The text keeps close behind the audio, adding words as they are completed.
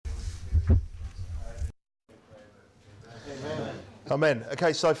Amen.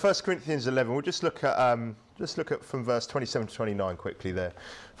 Okay, so 1 Corinthians 11, we'll just look at from verse 27 to 29 quickly there.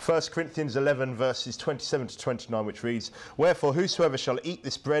 1 Corinthians 11 verses 27 to 29, which reads, "Wherefore whosoever shall eat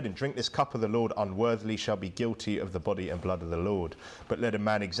this bread and drink this cup of the Lord unworthily shall be guilty of the body and blood of the Lord. But let a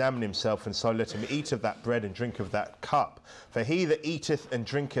man examine himself, and so let him eat of that bread and drink of that cup. For he that eateth and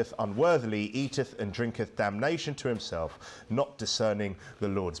drinketh unworthily eateth and drinketh damnation to himself, not discerning the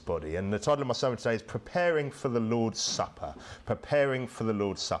Lord's body." And the title of my sermon today is Preparing for the Lord's Supper. Preparing for the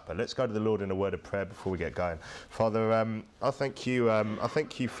Lord's Supper. Let's go to the Lord in a word of prayer before we get going. Father, I thank you. I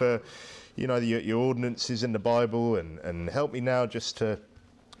thank you for, your ordinances in the Bible, and help me now just to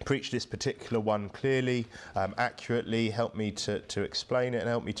preach this particular one clearly, accurately. Help me to explain it, and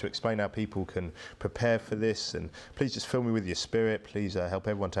help me to explain how people can prepare for this. And please just fill me with your Spirit. Please help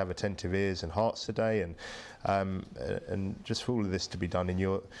everyone to have attentive ears and hearts today, and just for all of this to be done in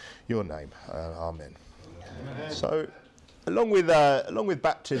your name. Amen. So, along with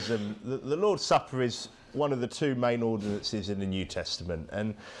baptism, the Lord's Supper is one of the two main ordinances in the New Testament,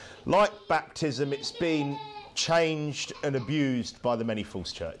 and like baptism, it's been changed and abused by the many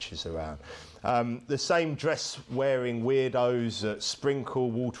false churches around. The same dress-wearing weirdos that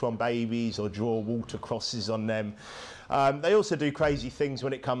sprinkle water on babies or draw water crosses on them. They also do crazy things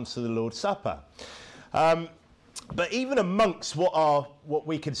when it comes to the Lord's Supper. But even amongst what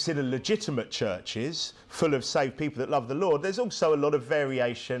we consider legitimate churches, full of saved people that love the Lord, there's also a lot of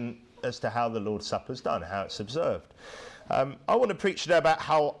variation as to how the Lord's Supper is done, how it's observed. I want to preach today about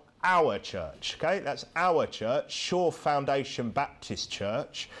how our church, okay, that's our church, Shore Foundation Baptist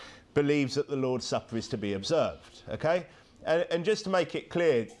Church, believes that the Lord's Supper is to be observed, okay? And just to make it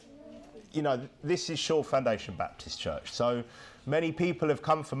clear, this is Shore Foundation Baptist Church. So many people have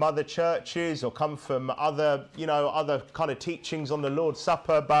come from other churches or come from other kind of teachings on the Lord's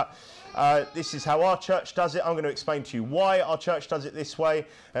Supper, but this is how our church does it. I'm going to explain to you why our church does it this way,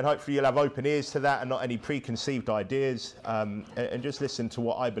 and hopefully you'll have open ears to that and not any preconceived ideas, and just listen to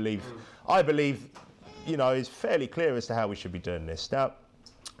what I believe is fairly clear as to how we should be doing this. Now,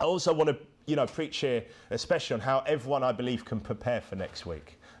 I also want to preach here especially on how everyone, I believe, can prepare for next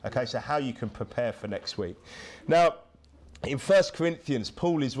week. Okay, so how you can prepare for next week. Now, in 1 Corinthians,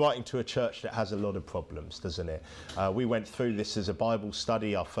 Paul is writing to a church that has a lot of problems, doesn't it? We went through this as a Bible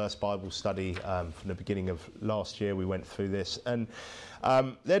study, our first Bible study from the beginning of last year. We went through this, and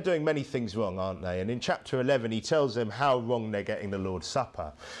they're doing many things wrong, aren't they? And in chapter 11, he tells them how wrong they're getting the Lord's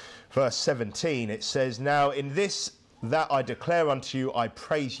Supper. Verse 17, it says, "Now in this that I declare unto you, I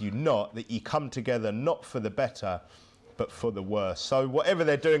praise you not, that ye come together not for the better, but for the worse." So whatever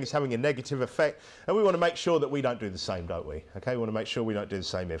they're doing is having a negative effect, and we want to make sure that we don't do the same, don't we? Okay, we want to make sure we don't do the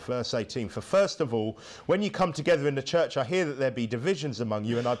same here. Verse 18, "For first of all, when you come together in the church, I hear that there be divisions among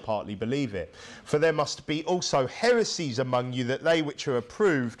you, and I partly believe it. For there must be also heresies among you, that they which are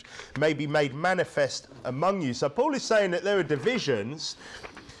approved may be made manifest among you." So Paul is saying that there are divisions,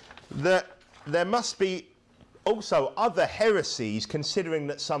 that there must be also other heresies, considering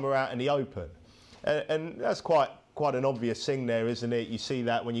that some are out in the open. And that's quite an obvious thing there, isn't it? You see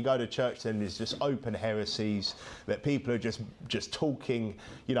that when you go to church, then there's just open heresies, that people are just talking,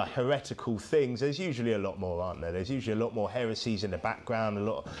 heretical things. There's usually a lot more, aren't there? There's usually a lot more heresies in the background, a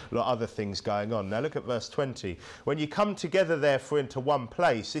lot of other things going on. Now look at verse 20. "When you come together therefore into one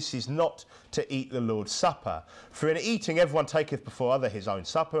place, this is not to eat the Lord's Supper. For in eating everyone taketh before other his own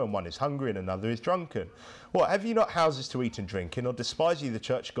supper, and one is hungry and another is drunken. What, have you not houses to eat and drink in, or despise ye the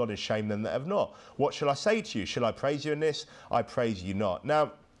church of God and shame them that have not? What shall I say to you? Shall I praise you in this? I praise you not."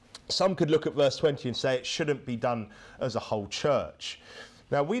 Now, some could look at verse 20 and say it shouldn't be done as a whole church.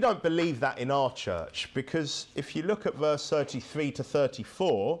 Now, we don't believe that in our church, because if you look at verse 33 to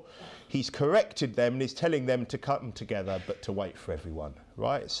 34, he's corrected them and he's telling them to come together, but to wait for everyone,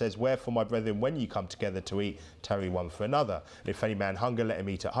 right? It says, "Wherefore, my brethren, when you come together to eat, tarry one for another. And if any man hunger, let him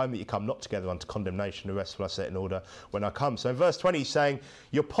eat at home, that you come not together unto condemnation. The rest will I set in order when I come." So in verse 20, he's saying,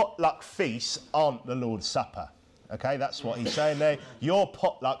 your potluck feasts aren't the Lord's Supper. Okay, that's what he's saying there. Your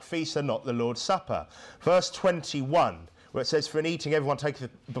potluck feasts are not the Lord's Supper. Verse 21. Where it says, "For in eating everyone taketh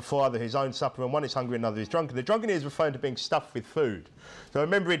before other his own supper, and one is hungry and another is drunken." The drunken is referring to being stuffed with food. So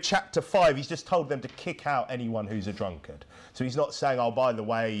remember in chapter 5, he's just told them to kick out anyone who's a drunkard. So he's not saying, "Oh, by the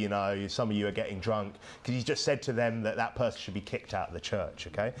way, some of you are getting drunk," because he's just said to them that person should be kicked out of the church,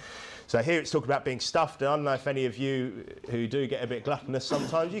 okay? So here it's talking about being stuffed. And I don't know if any of you who do get a bit gluttonous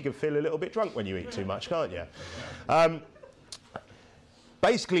sometimes, you can feel a little bit drunk when you eat too much, can't you?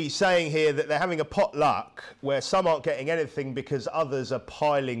 Basically saying here that they're having a potluck where some aren't getting anything because others are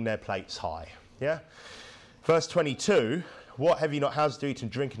piling their plates high. Yeah? Verse 22, What, have you not houses to eat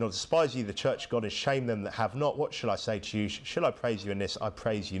and drink, nor despise ye the church of God, and shame them that have not? What shall I say to you? Shall I praise you in this? I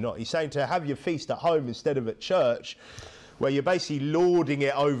praise you not. He's saying to have your feast at home instead of at church, where you're basically lording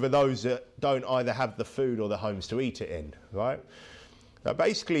it over those that don't either have the food or the homes to eat it in, right? Now,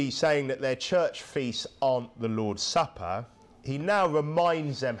 basically, he's saying that their church feasts aren't the Lord's Supper. He now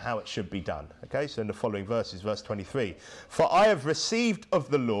reminds them how it should be done. Okay, so in the following verses, verse 23, for I have received of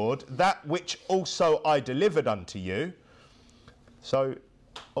the Lord that which also I delivered unto you. So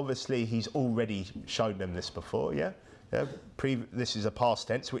obviously he's already shown them this before, yeah? This is a past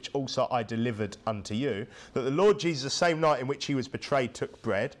tense, which also I delivered unto you, that the Lord Jesus, the same night in which he was betrayed, took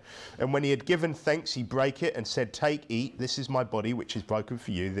bread, and when he had given thanks, he brake it and said, take, eat, this is my body, which is broken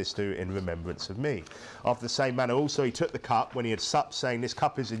for you, this do in remembrance of me. After the same manner also he took the cup when he had supped, saying, this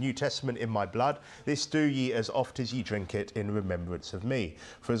cup is the New Testament in my blood, this do ye as oft as ye drink it in remembrance of me.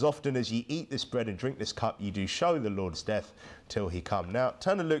 For as often as ye eat this bread and drink this cup, ye do show the Lord's death till he come. Now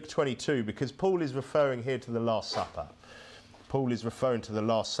turn to Luke 22, because Paul is referring here to the Last Supper. Paul is referring to the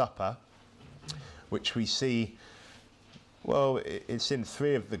Last Supper, which we see, well, it's in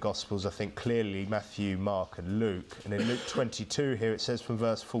 3 of the Gospels, I think, clearly, Matthew, Mark and Luke. And in Luke 22 here, it says from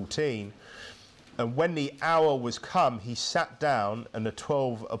verse 14, and when the hour was come, he sat down, and the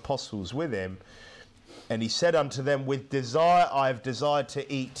 12 apostles with him, and he said unto them, with desire I have desired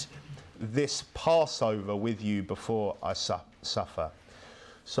to eat this Passover with you before I suffer.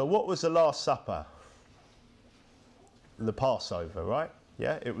 So what was the Last Supper? The Passover, right?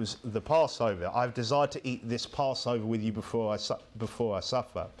 Yeah, it was the Passover. I've desired to eat this Passover with you before I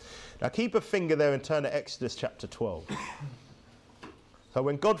suffer. Now keep a finger there and turn to Exodus chapter 12. So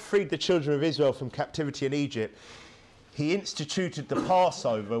when God freed the children of Israel from captivity in Egypt, he instituted the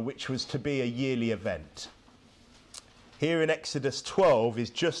Passover, which was to be a yearly event. Here in Exodus 12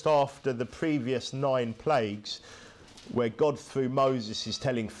 is just after the previous 9 plagues, where God through Moses is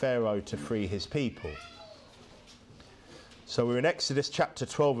telling Pharaoh to free his people. So we're in Exodus chapter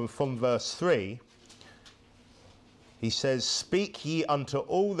 12, and from verse 3, he says, speak ye unto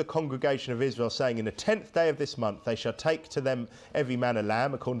all the congregation of Israel, saying, in the 10th day of this month they shall take to them every man a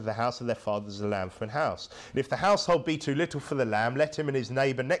lamb, according to the house of their fathers, a lamb for an house. And if the household be too little for the lamb, let him and his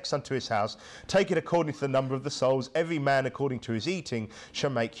neighbour next unto his house take it according to the number of the souls. Every man according to his eating shall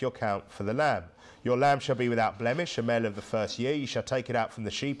make your count for the lamb. Your lamb shall be without blemish, a male of the first year. You shall take it out from the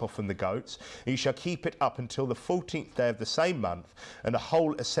sheep or from the goats. And you shall keep it up until the 14th day of the same month. And the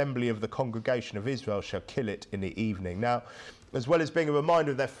whole assembly of the congregation of Israel shall kill it in the evening. Now, as well as being a reminder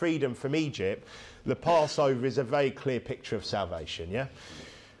of their freedom from Egypt, the Passover is a very clear picture of salvation, yeah?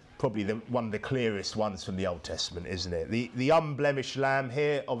 Probably one of the clearest ones from the Old Testament, isn't it? The unblemished lamb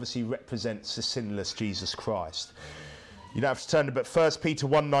here obviously represents the sinless Jesus Christ. You don't have to turn to, but 1 Peter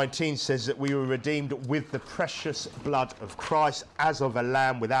 1:19 says that we were redeemed with the precious blood of Christ, as of a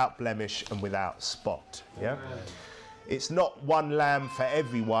lamb without blemish and without spot. Yeah, it's not one lamb for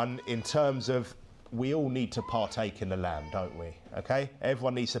everyone in terms of we all need to partake in the lamb, don't we? Okay,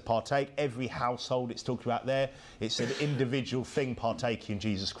 everyone needs to partake. Every household it's talked about there, it's an individual thing partaking in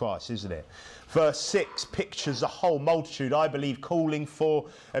Jesus Christ, isn't it? Verse 6 pictures the whole multitude, I believe, calling for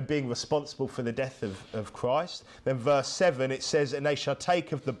and being responsible for the death of Christ. Then verse 7, it says, and they shall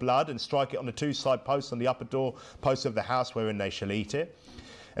take of the blood and strike it on the 2 side posts on the upper door posts of the house wherein they shall eat it.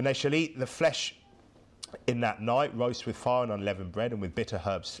 And they shall eat the flesh in that night, roast with fire and unleavened bread, and with bitter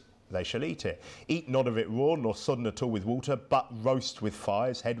herbs they shall eat it. Eat not of it raw, nor sodden at all with water, but roast with fire,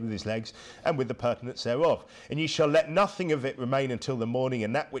 his head with his legs, and with the purtenance thereof. And ye shall let nothing of it remain until the morning,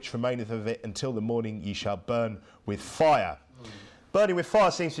 and that which remaineth of it until the morning ye shall burn with fire. Burning with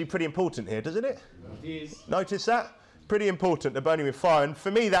fire seems to be pretty important here, doesn't it? It is. Notice that? Pretty important, the burning with fire. And for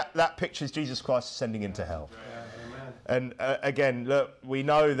me, that pictures Jesus Christ ascending into hell. And again, look, we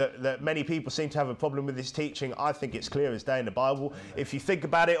know that many people seem to have a problem with this teaching. I think it's clear as day in the Bible. If you think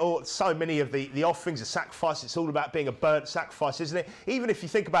about it, so many of the offerings, the sacrifice, it's all about being a burnt sacrifice, isn't it? Even if you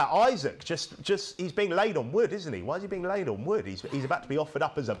think about Isaac, just he's being laid on wood, isn't he? Why is he being laid on wood? He's about to be offered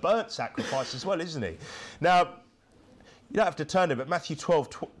up as a burnt sacrifice as well, isn't he? Now, you don't have to turn it, but Matthew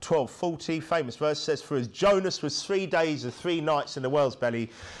 12:40, famous verse, says, for as Jonas was 3 days and 3 nights in the whale's belly,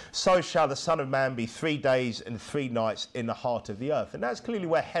 so shall the Son of Man be 3 days and 3 nights in the heart of the earth. And that's clearly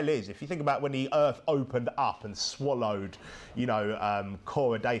where hell is. If you think about when the earth opened up and swallowed,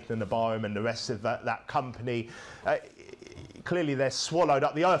 Korah, Dathan and Abiram and the rest of that company, clearly they're swallowed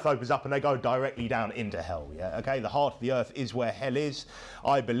up. The earth opens up and they go directly down into hell. Yeah, okay. The heart of the earth is where hell is.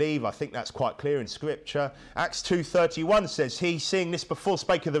 I believe. I think that's quite clear in Scripture. Acts 2:31 says, "He, seeing this before,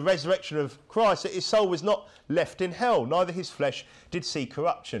 spake of the resurrection of Christ, that his soul was not left in hell, neither his flesh did see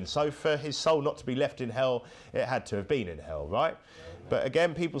corruption." So for his soul not to be left in hell, it had to have been in hell, right? But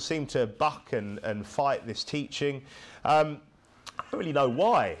again, people seem to buck and fight this teaching. I don't really know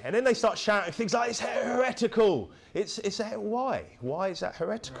why. And then they start shouting things like, it's heretical. Why? Why is that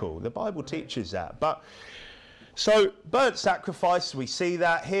heretical? The Bible teaches that. But so burnt sacrifice, we see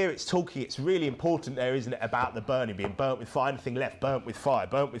that here. It's really important there, isn't it, about the burning, being burnt with fire, anything left, burnt with fire,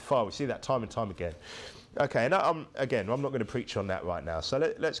 burnt with fire. We see that time and time again. Okay, and I'm not going to preach on that right now.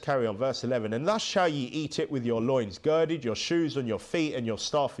 So let's carry on. Verse 11. "And thus shall ye eat it with your loins girded, your shoes on your feet, and your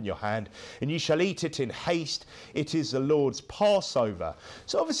staff in your hand. And ye shall eat it in haste. It is the Lord's Passover."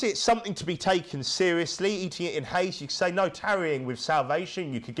 So obviously it's something to be taken seriously. Eating it in haste. You could say no tarrying with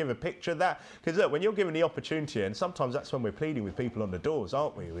salvation. You could give a picture of that. Because look, when you're given the opportunity, and sometimes that's when we're pleading with people on the doors,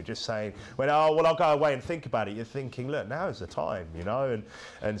 aren't we? We're just saying, I'll go away and think about it. You're thinking, look, now is the time, you know.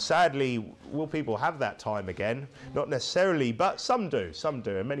 And sadly, will people have that time again? Not necessarily, but some do,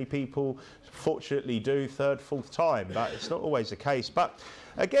 and many people fortunately do third, fourth time, but it's not always the case. But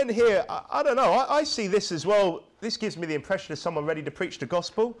again here, I don't know, I see this as well. This gives me the impression of someone ready to preach the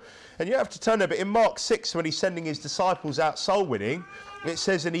gospel. And you have to turn a bit. In Mark 6, when he's sending his disciples out soul winning, it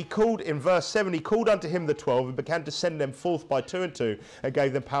says, and he called, in verse 7, he called unto him the 12 and began to send them forth by 2 and 2 and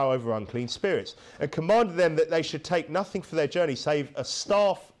gave them power over unclean spirits and commanded them that they should take nothing for their journey save a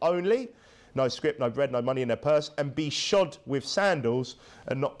staff only, no scrip, no bread, no money in their purse, and be shod with sandals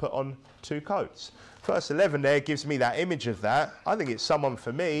and not put on 2 coats. Verse 11 there gives me that image of that. I think it's someone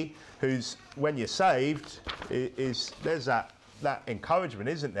for me who's, when you're saved, there's that encouragement,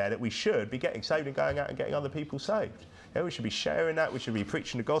 isn't there, that we should be getting saved and going out and getting other people saved. Yeah, we should be sharing that. We should be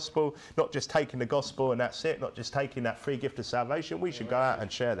preaching the gospel, not just taking the gospel and that's it, not just taking that free gift of salvation. We should go out and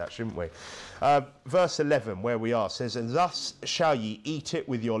share that, shouldn't we? Verse 11, where we are, says, "And thus shall ye eat it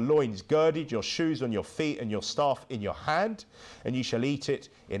with your loins girded, your shoes on your feet, and your staff in your hand, and ye shall eat it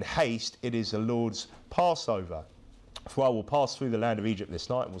in haste. It is the Lord's Passover. For I will pass through the land of Egypt this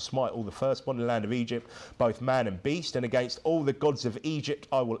night, and will smite all the firstborn in the land of Egypt, both man and beast, and against all the gods of Egypt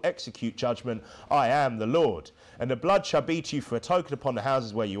I will execute judgment. I am the Lord. And the blood shall be to you for a token upon the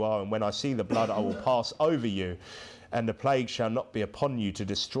houses where you are, and when I see the blood I will pass over you, and the plague shall not be upon you to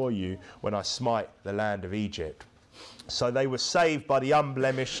destroy you when I smite the land of Egypt." So they were saved by the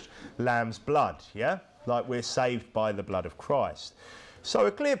unblemished lamb's blood, yeah? Like we're saved by the blood of Christ. So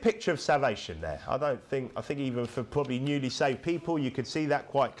a clear picture of salvation there. I think even for probably newly saved people, you could see that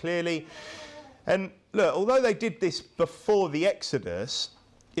quite clearly. And look, although they did this before the Exodus,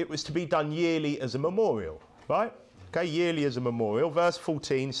 it was to be done yearly as a memorial, right? Okay, yearly as a memorial. Verse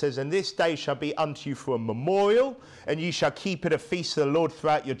 14 says, "And this day shall be unto you for a memorial, and ye shall keep it a feast of the Lord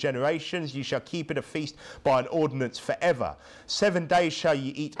throughout your generations. Ye shall keep it a feast by an ordinance forever. 7 days shall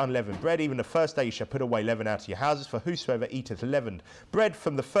ye eat unleavened bread. Even the first day ye shall put away leaven out of your houses. For whosoever eateth leavened bread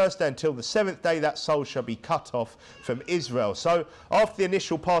from the first day until the 7th day, that soul shall be cut off from Israel." So after the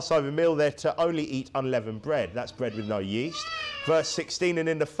initial Passover meal, they're to only eat unleavened bread. That's bread with no yeast. Verse 16, "And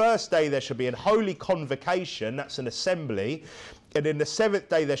in the first day there shall be an holy convocation," that's an assembly, "and in the 7th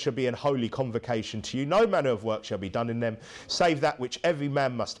day there shall be an holy convocation to you. No manner of work shall be done in them, save that which every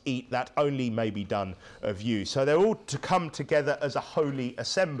man must eat, that only may be done of you." So they're all to come together as a holy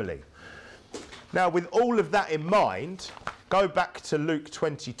assembly. Now, with all of that in mind, go back to Luke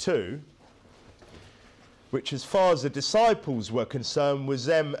 22, which as far as the disciples were concerned was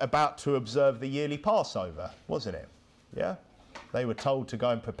them about to observe the yearly Passover, wasn't it? Yeah? They were told to go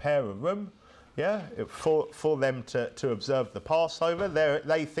and prepare a room, yeah, for them to observe the Passover.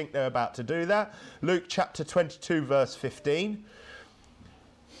 They think they're about to do that. Luke chapter 22, verse 15.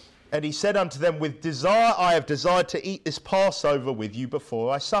 "And he said unto them, With desire I have desired to eat this Passover with you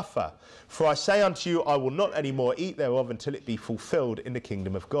before I suffer. For I say unto you, I will not any more eat thereof until it be fulfilled in the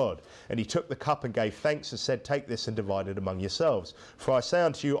kingdom of God. And he took the cup and gave thanks and said, Take this and divide it among yourselves. For I say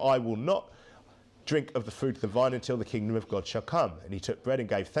unto you, I will not drink of the fruit of the vine until the kingdom of God shall come. And he took bread and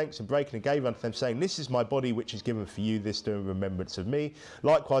gave thanks and breaking and gave unto them, saying, This is my body which is given for you, this do in remembrance of me.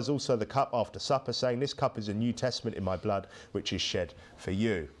 Likewise also the cup after supper, saying, This cup is a New Testament in my blood, which is shed for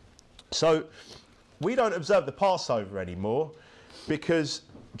you." So we don't observe the Passover anymore because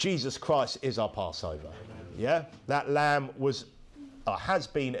Jesus Christ is our Passover. Yeah, that lamb has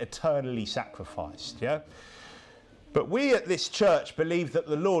been eternally sacrificed. Yeah. But we at this church believe that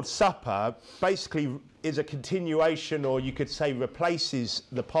the Lord's Supper basically is a continuation, or you could say replaces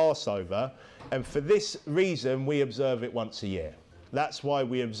the Passover And for this reason, we observe it once a year. That's why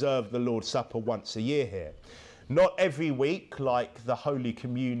we observe the Lord's Supper once a year here. Not every week, like the Holy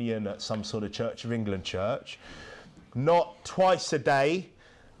Communion at some sort of Church of England church. Not twice a day,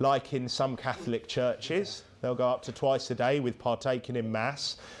 like in some Catholic churches. They'll go up to twice a day with partaking in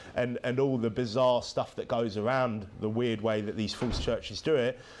Mass and all the bizarre stuff that goes around the weird way that these false churches do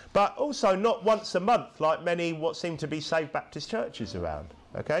it. But also not once a month, like many what seem to be saved Baptist churches around.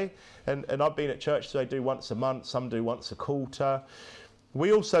 Okay? And I've been at churches they do once a month, some do once a quarter.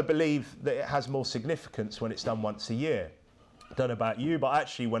 We also believe that it has more significance when it's done once a year. I don't know about you, but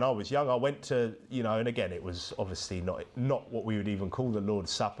actually when I was young, I went to, you know, and again, it was obviously not what we would even call the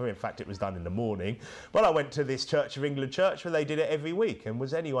Lord's Supper. In fact, it was done in the morning. But I went to this Church of England church where they did it every week. And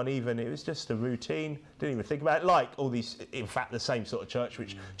was anyone even, it was just a routine, didn't even think about it. Like all these, in fact, the same sort of church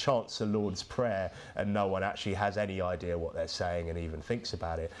which chants the Lord's Prayer and no one actually has any idea what they're saying and even thinks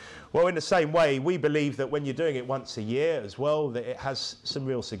about it. Well, in the same way, we believe that when you're doing it once a year as well, that it has some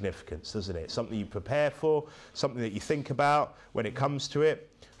real significance, doesn't it? Something you prepare for, something that you think about when it comes to it.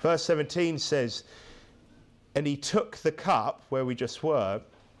 Verse 17 says, and he took the cup where we just were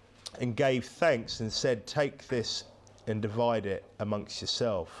and gave thanks and said, take this and divide it amongst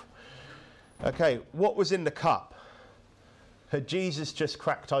yourself. Okay, what was in the cup? Had Jesus just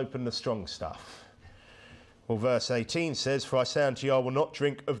cracked open the strong stuff? Well, verse 18 says, for I say unto you, I will not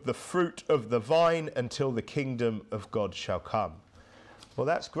drink of the fruit of the vine until the kingdom of God shall come. Well,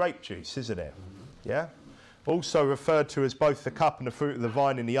 that's grape juice, isn't it? Yeah? Also referred to as both the cup and the fruit of the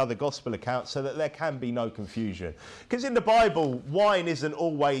vine in the other gospel accounts, so that there can be no confusion. Because in the Bible, wine isn't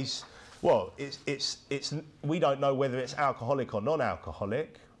always, well, it's we don't know whether it's alcoholic or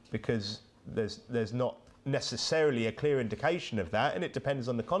non-alcoholic, because there's not necessarily a clear indication of that, and it depends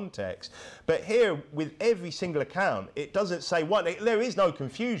on the context. But here, with every single account, it doesn't say one. There is no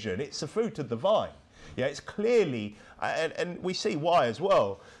confusion. It's the fruit of the vine. Yeah, it's clearly, and we see why as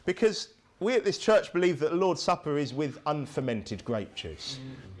well, because we at this church believe that the Lord's Supper is with unfermented grape juice.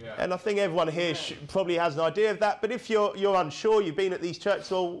 Yeah. And I think everyone here probably has an idea of that, but if you're unsure, you've been at these churches,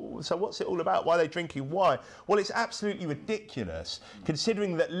 well, so what's it all about? Why are they drinking wine? Well, it's absolutely ridiculous,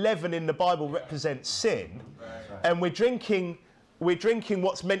 considering that leaven in the Bible represents sin, and we're drinking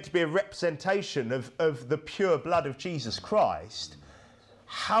what's meant to be a representation of the pure blood of Jesus Christ.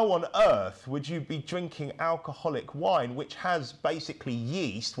 How on earth would you be drinking alcoholic wine which has basically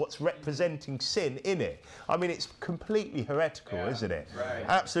yeast, what's representing sin in it? I mean, it's completely heretical, isn't it? Right.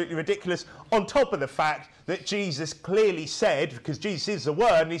 Absolutely ridiculous. On top of the fact that Jesus clearly said, because Jesus is the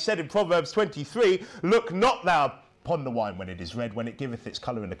Word, and he said in Proverbs 23, look not thou upon the wine when it is red, when it giveth its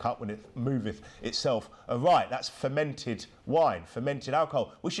colour in the cup, when it moveth itself aright. That's fermented wine, fermented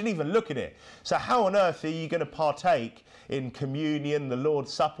alcohol. We shouldn't even look at it. So how on earth are you going to partake in communion, the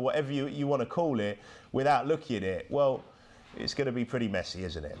Lord's Supper, whatever you want to call it, without looking at it? Well, it's going to be pretty messy,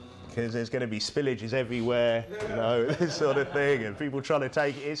 isn't it? Because there's going to be spillages everywhere, you know, this sort of thing, and people trying to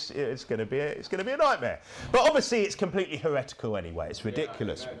take it. It's going to be a nightmare. But obviously, it's completely heretical anyway. It's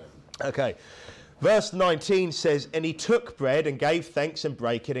ridiculous. Okay. Verse 19 says, and he took bread and gave thanks and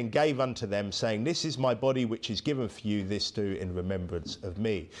brake it and gave unto them, saying, this is my body which is given for you, this do in remembrance of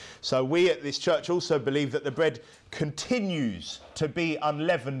me. So we at this church also believe that the bread continues to be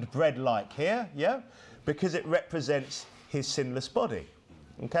unleavened bread like here, yeah, because it represents his sinless body.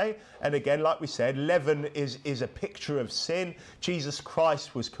 Okay, and again, like we said, leaven is a picture of sin. Jesus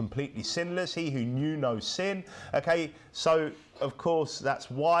Christ was completely sinless, he who knew no sin. Okay, so of course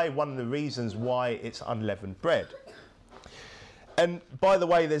that's why, one of the reasons why it's unleavened bread. And by the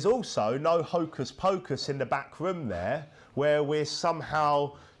way, there's also no hocus pocus in the back room there, where we're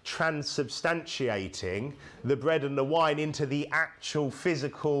somehow transubstantiating the bread and the wine into the actual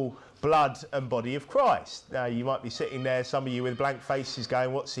physical blood and body of Christ. Now, you might be sitting there, some of you with blank faces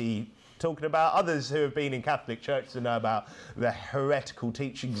going, what's he talking about? Others who have been in Catholic churches and know about the heretical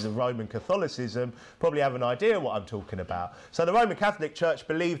teachings of Roman Catholicism probably have an idea what I'm talking about. So the Roman Catholic Church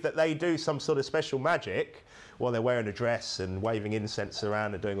believe that they do some sort of special magic while they're wearing a dress and waving incense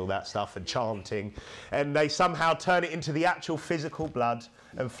around and doing all that stuff and chanting, and they somehow turn it into the actual physical blood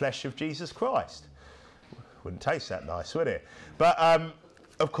and flesh of Jesus Christ. Wouldn't taste that nice, would it? But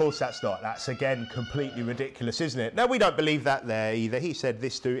of course that's not. That's again completely ridiculous, isn't it? No, we don't believe that there either. He said,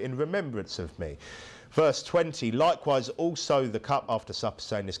 this do in remembrance of me. Verse 20, likewise also the cup after supper,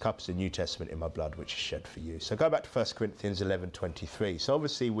 saying, this cup is the New Testament in my blood, which is shed for you. So go back to 1 Corinthians 11:23. So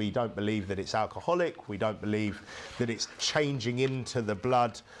obviously we don't believe that it's alcoholic. We don't believe that it's changing into the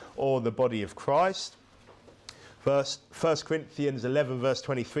blood or the body of Christ. 1 Corinthians 11 verse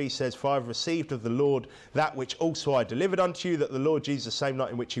 23 says, "For I have received of the Lord that which also I delivered unto you, that the Lord Jesus, the same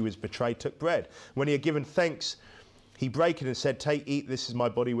night in which he was betrayed, took bread. When he had given thanks, he brake it and said, Take, eat, this is my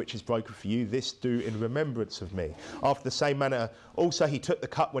body which is broken for you. This do in remembrance of me. After the same manner also he took the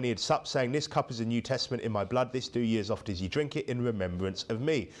cup when he had supped, saying, This cup is a New Testament in my blood. This do ye as oft as ye drink it in remembrance of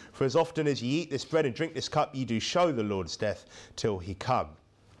me. For as often as ye eat this bread and drink this cup, ye do show the Lord's death till he come."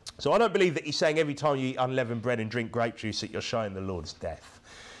 So I don't believe that he's saying every time you eat unleavened bread and drink grape juice that you're showing the Lord's death.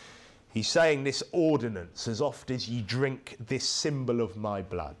 He's saying this ordinance, as often as ye drink this symbol of my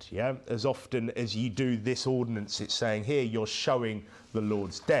blood, yeah? As often as ye do this ordinance, it's saying here, you're showing the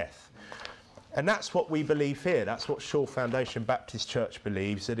Lord's death. And that's what we believe here. That's what Shore Foundation Baptist Church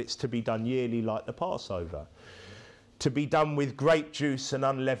believes, that it's to be done yearly like the Passover. To be done with grape juice and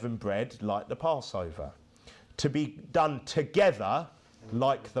unleavened bread like the Passover. To be done together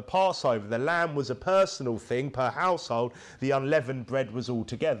like the Passover. The lamb was a personal thing per household. The unleavened bread was all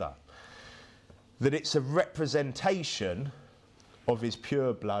together. That it's a representation of his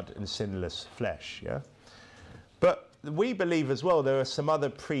pure blood and sinless flesh, yeah? But we believe as well there are some other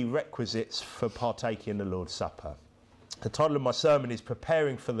prerequisites for partaking in the Lord's Supper. The title of my sermon is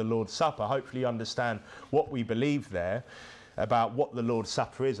Preparing for the Lord's Supper. Hopefully you understand what we believe there about what the Lord's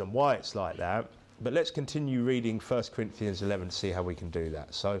Supper is and why it's like that. But let's continue reading 1 Corinthians 11 to see how we can do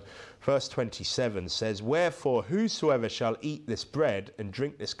that. So verse 27 says, "Wherefore whosoever shall eat this bread and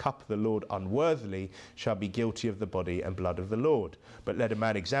drink this cup of the Lord unworthily shall be guilty of the body and blood of the Lord. But let a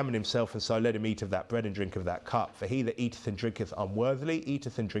man examine himself, and so let him eat of that bread and drink of that cup. For he that eateth and drinketh unworthily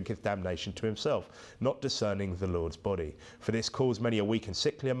eateth and drinketh damnation to himself, not discerning the Lord's body. For this cause many are weak and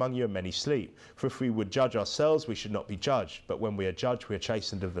sickly among you, and many sleep. For if we would judge ourselves, we should not be judged. But when we are judged, we are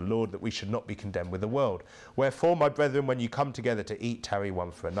chastened of the Lord, that we should not be condemned with the world. Wherefore, my brethren, when you come together to eat, tarry one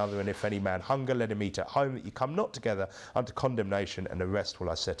for another. And if any man hunger, let him eat at home, that you come not together unto condemnation, and the rest will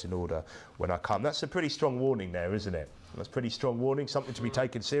I set in order when I come." That's a pretty strong warning there, isn't it? That's a pretty strong warning, something to be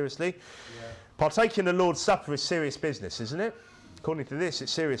taken seriously. Yeah. Partaking the Lord's Supper is serious business, isn't it? According to this,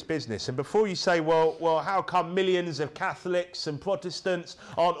 it's serious business. And before you say, well, how come millions of Catholics and Protestants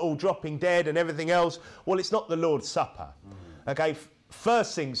aren't all dropping dead and everything else? Well, it's not the Lord's Supper. Okay,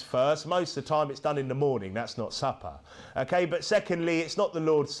 first things first, most of the time it's done in the morning, that's not supper. Okay, but secondly, it's not the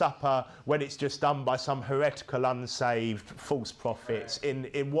Lord's Supper when it's just done by some heretical, unsaved, false prophets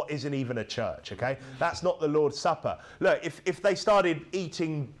in what isn't even a church, okay? That's not the Lord's Supper. Look, if they started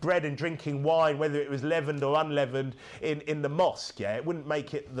eating bread and drinking wine, whether it was leavened or unleavened, in the mosque, yeah, it wouldn't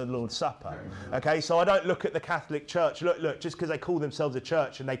make it the Lord's Supper, okay? So I don't look at the Catholic Church, look, just because they call themselves a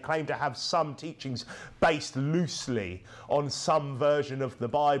church and they claim to have some teachings based loosely on some version of the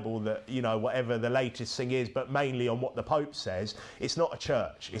Bible that, you know, whatever the latest thing is, but mainly on what the Pope says, it's not a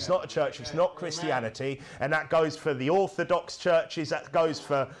church. It's not a church, it's not Christianity, and that goes for the Orthodox churches, that goes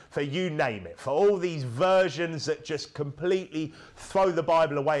for you name it, for all these versions that just completely throw the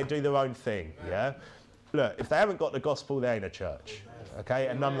Bible away and do their own thing, yeah? Look, if they haven't got the gospel, they ain't a church. Okay,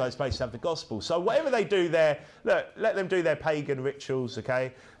 and none of those places have the gospel. So whatever they do there, look, let them do their pagan rituals,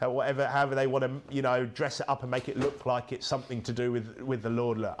 okay? However they want to, you know, dress it up and make it look like it's something to do with the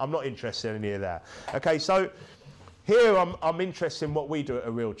Lord. Look, I'm not interested in any of that. Okay, so here I'm interested in what we do at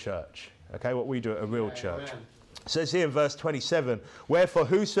a real church. Okay, what we do at a real church. Amen. It says here in verse 27, "Wherefore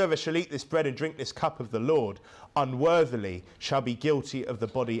whosoever shall eat this bread and drink this cup of the Lord unworthily shall be guilty of the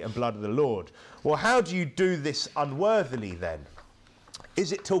body and blood of the Lord." Well, how do you do this unworthily then?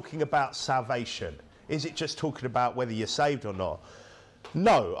 Is it talking about salvation? Is it just talking about whether you're saved or not?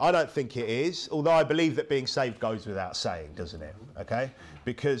 No, I don't think it is, although I believe that being saved goes without saying, doesn't it? Okay?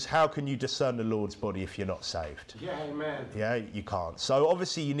 Because how can you discern the Lord's body if you're not saved? Yeah, amen. Yeah, you can't. So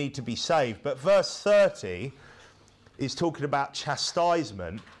obviously you need to be saved. But verse 30 is talking about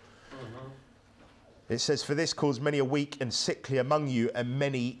chastisement. It says, "For this cause many are weak and sickly among you, and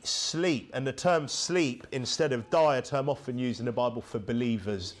many sleep." And the term sleep instead of die, a term often used in the Bible for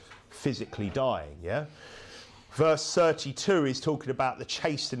believers physically dying, yeah? Verse 32 is talking about the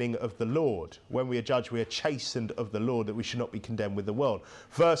chastening of the Lord. When we are judged, we are chastened of the Lord, that we should not be condemned with the world.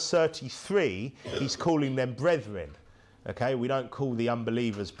 Verse 33, he's calling them brethren. Okay, we don't call the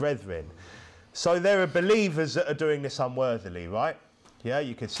unbelievers brethren. So there are believers that are doing this unworthily, right? Yeah,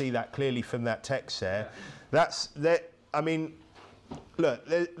 you can see that clearly from that text there. I mean, look,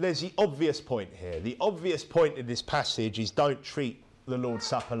 there's the obvious point here. The obvious point in this passage is don't treat the Lord's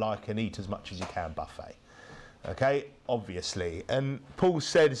Supper like an eat as much as you can buffet. Okay, obviously. And Paul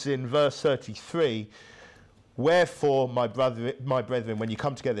says in verse 33, Wherefore, my brethren, when you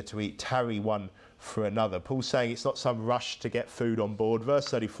come together to eat, tarry one for another. Paul's saying it's not some rush to get food on board. Verse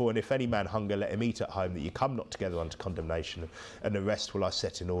 34, and if any man hunger, let him eat at home, that you come not together unto condemnation, and the rest will I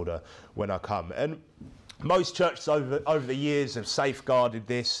set in order when I come. And most churches over the years have safeguarded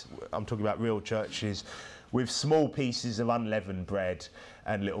this. I'm talking about real churches, with small pieces of unleavened bread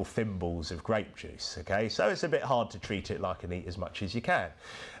and little thimbles of grape juice, okay? So it's a bit hard to treat it like and eat as much as you can.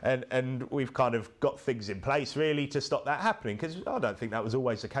 And we've kind of got things in place, really, to stop that happening, because I don't think that was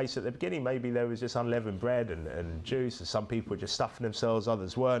always the case at the beginning. Maybe there was just unleavened bread and juice, and some people were just stuffing themselves,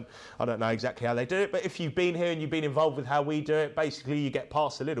 others weren't. I don't know exactly how they do it, but if you've been here and you've been involved with how we do it, basically you get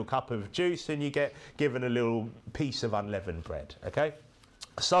passed a little cup of juice and you get given a little piece of unleavened bread, okay?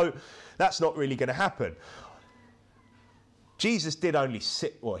 So that's not really going to happen. Jesus did only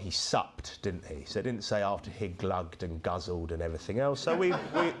sit, well, he supped, didn't he? So it didn't say after he glugged and guzzled and everything else. So we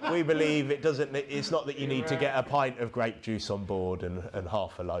believe it's not that you need to get a pint of grape juice on board and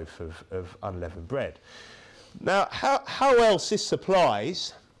half a loaf of unleavened bread. Now, how else this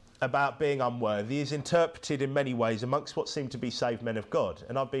applies about being unworthy is interpreted in many ways amongst what seem to be saved men of God.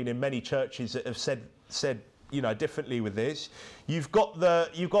 And I've been in many churches that have said differently with this. You've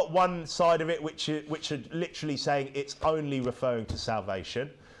got one side of it which are literally saying it's only referring to salvation.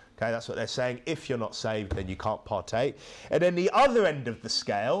 Okay, that's what they're saying. If you're not saved, then you can't partake. And then the other end of the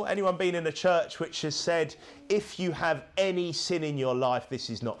scale, anyone been in a church which has said, if you have any sin in your life, this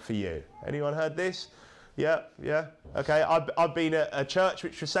is not for you? Anyone heard this? Yeah. Okay, I've been at a church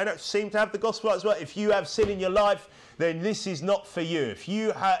which was saying, it seemed to have the gospel as well. If you have sin in your life, then this is not for you.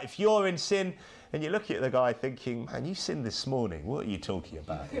 If you're in sin, and you look at the guy thinking, man, you sinned this morning. What are you talking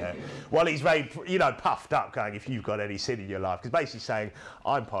about? Yeah. Well, he's very, puffed up, going, if you've got any sin in your life. Because basically saying,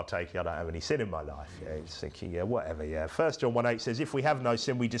 I'm partaking, I don't have any sin in my life. Yeah, he's thinking, yeah, whatever, yeah. 1 John 1:8 says, if we have no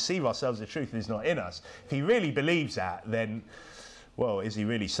sin, we deceive ourselves, the truth is not in us. If he really believes that, then, well, is he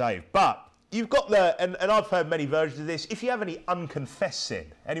really saved? But you've got and I've heard many versions of this, if you have any unconfessed sin.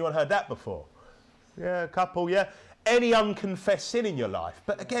 Anyone heard that before? Yeah, a couple, yeah. Any unconfessed sin in your life.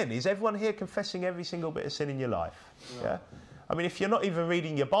 But again, is everyone here confessing every single bit of sin in your life? Yeah. I mean, if you're not even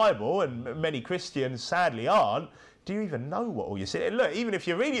reading your Bible, and many Christians sadly aren't, do you even know what all your sin is? Look, even if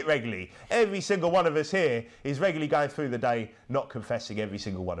you read it regularly, every single one of us here is regularly going through the day not confessing every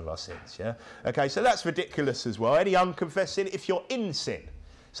single one of our sins. Yeah. Okay, so that's ridiculous as well. Any unconfessed sin, if you're in sin.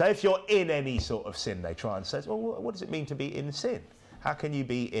 So if you're in any sort of sin, they try and say, well, what does it mean to be in sin? How can you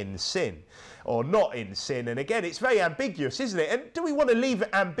be in sin or not in sin? And again, it's very ambiguous, isn't it? And do we want to leave it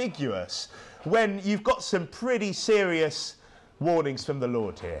ambiguous when you've got some pretty serious warnings from the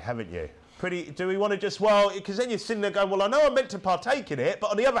Lord here, haven't you? Do we want to just, because then you're sitting there going, well, I know I'm meant to partake in it,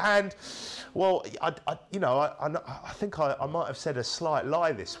 but on the other hand, well, I think I might have said a slight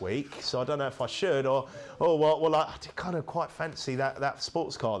lie this week, so I don't know if I should, I did kind of quite fancy that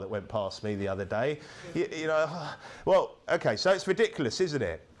sports car that went past me the other day. Well, okay, so it's ridiculous, isn't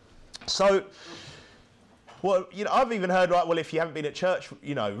it? So, well, I've even heard, right, well, if you haven't been at church,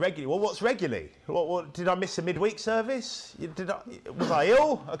 regularly, well, what's regularly? What, did I miss a midweek service? Was I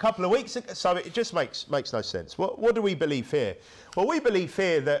ill a couple of weeks ago? So it just makes no sense. What do we believe here? Well, we believe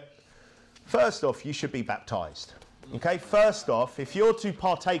here that, first off, you should be baptised. Okay, first off, if you're to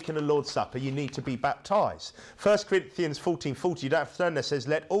partake in the Lord's Supper, you need to be baptised. 1 Corinthians 14:40, you don't have to turn there, says,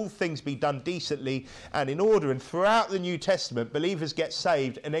 let all things be done decently and in order. And throughout the New Testament, believers get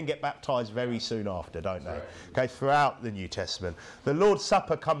saved and then get baptised very soon after, don't they? Okay, throughout the New Testament. The Lord's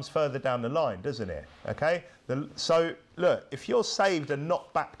Supper comes further down the line, doesn't it? Okay, so look, if you're saved and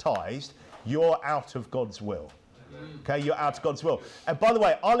not baptised, you're out of God's will. Okay, you're out of God's will. And by the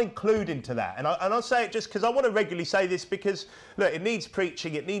way, I'll include into that, and I'll say it just because I want to regularly say this, because look, it needs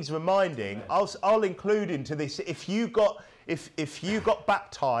preaching, it needs reminding. I'll include into this, if you got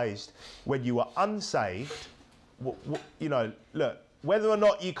baptised when you were unsaved, look, whether or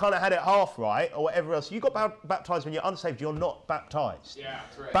not you kind of had it half right or whatever else, you got baptised when you're unsaved, you're not baptised. Yeah,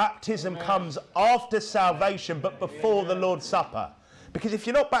 that's right. Baptism comes after salvation, but before the Lord's Supper. Because if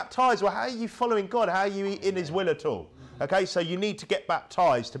you're not baptised, well, how are you following God? How are you in his will at all? Okay, so you need to get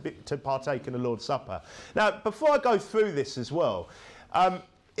baptised to partake in the Lord's Supper. Now, before I go through this as well,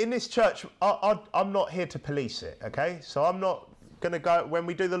 in this church, I'm not here to police it, okay? So I'm not going to go, when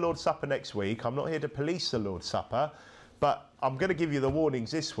we do the Lord's Supper next week, I'm not here to police the Lord's Supper, but I'm going to give you the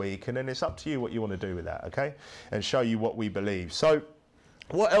warnings this week, and then it's up to you what you want to do with that, okay? And show you what we believe. So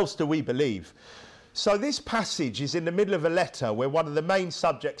what else do we believe? So this passage is in the middle of a letter where one of the main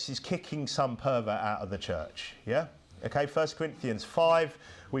subjects is kicking some pervert out of the church, yeah? Okay, 1 Corinthians 5,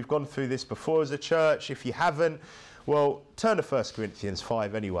 we've gone through this before as a church. If you haven't, well, turn to 1 Corinthians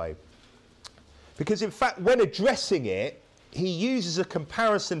 5 anyway. Because in fact, when addressing it, he uses a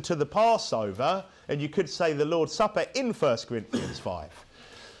comparison to the Passover, and you could say the Lord's Supper in 1 Corinthians 5.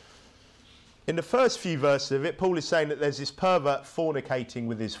 In the first few verses of it, Paul is saying that there's this pervert fornicating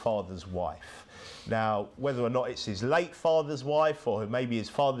with his father's wife. Now, whether or not it's his late father's wife or maybe his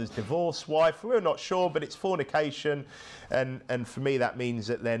father's divorced wife, we're not sure, but it's fornication. And for me, that means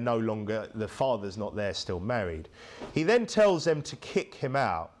that they're no longer, the father's not there, still married. He then tells them to kick him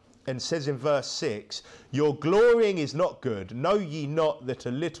out and says in verse 6, your glorying is not good. Know ye not that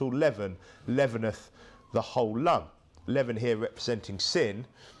a little leaven leaveneth the whole lump? Leaven here representing sin.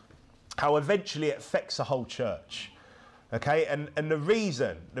 How eventually it affects the whole church. Okay, and the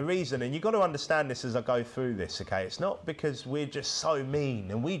reason, and you've got to understand this as I go through this, okay, it's not because we're just so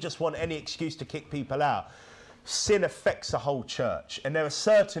mean and we just want any excuse to kick people out. Sin affects the whole church, and there are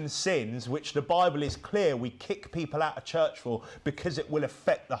certain sins which the Bible is clear we kick people out of church for because it will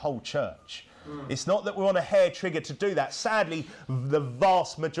affect the whole church. It's not that we're on a hair trigger to do that. Sadly, the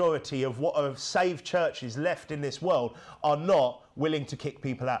vast majority of what are saved churches left in this world are not willing to kick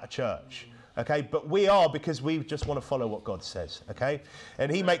people out of church. Okay, but we are, because we just want to follow what God says. Okay,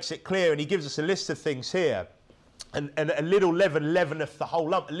 and he makes it clear, and he gives us a list of things here. And a little leaven leaveneth the whole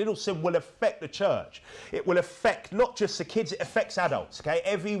lump. A little sin will affect the church. It will affect not just the kids, it affects adults. Okay,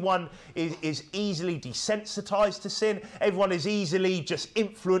 everyone is easily desensitized to sin. Everyone is easily just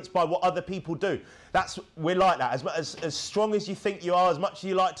influenced by what other people do. We're like that. As strong as you think you are, as much as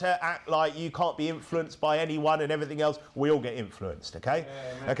you like to act like you can't be influenced by anyone and everything else, we all get influenced. Okay,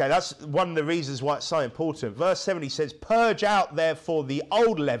 okay, that's one of the reasons why it's so important. Verse 7, he says, purge out therefore the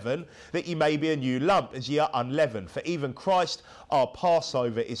old leaven, that ye may be a new lump, as ye are unleavened. For even Christ our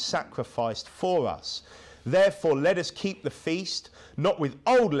Passover is sacrificed for us. Therefore let us keep the feast, not with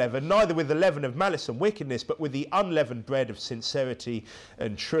old leaven, neither with the leaven of malice and wickedness, but with the unleavened bread of sincerity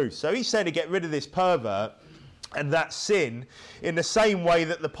and truth. So he's saying to get rid of this pervert and that sin in the same way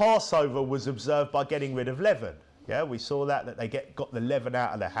that the Passover was observed by getting rid of leaven. Yeah, we saw that they got the leaven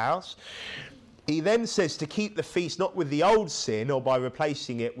out of the house. He then says to keep the feast not with the old sin, or by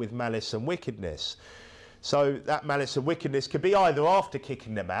replacing it with malice and wickedness. So that malice and wickedness could be either after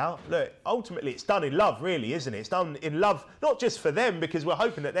kicking them out. Look, ultimately it's done in love, really, isn't it? It's done in love, not just for them, because we're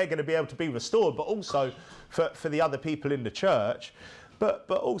hoping that they're going to be able to be restored, but also for the other people in the church. But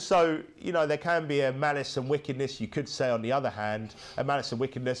also, you know, there can be a malice and wickedness, you could say, on the other hand, a malice and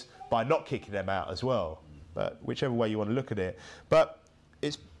wickedness by not kicking them out as well. But whichever way you want to look at it. But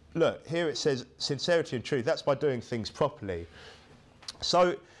it's, look, here it says sincerity and truth. That's by doing things properly.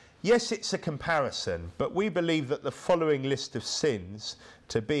 So, yes, it's a comparison, but we believe that the following list of sins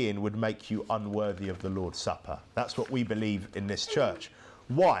to be in would make you unworthy of the Lord's Supper. That's what we believe in this church.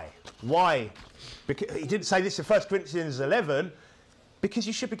 Why? Why? Because he didn't say this in 1 Corinthians 11, because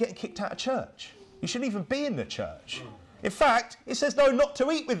you should be getting kicked out of church. You shouldn't even be in the church. In fact, it says no, not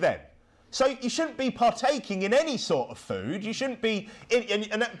to eat with them. So you shouldn't be partaking in any sort of food. You shouldn't be,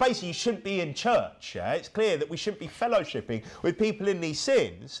 and basically you shouldn't be in church. Yeah? It's clear that we shouldn't be fellowshipping with people in these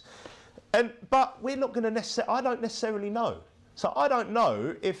sins. But we're not going to necessarily, I don't necessarily know. So I don't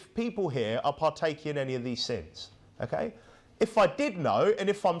know if people here are partaking in any of these sins. Okay? If I did know, and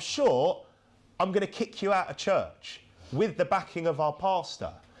if I'm sure, I'm going to kick you out of church with the backing of our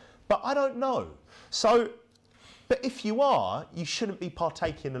pastor. But I don't know. So, but if you are, you shouldn't be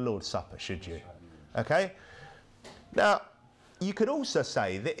partaking in the Lord's Supper, should you? Okay? Now, you could also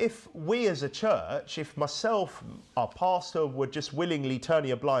say that if we as a church, if myself, our pastor, were just willingly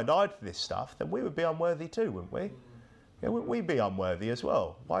turning a blind eye to this stuff, then we would be unworthy too, wouldn't we? Yeah, wouldn't we be unworthy as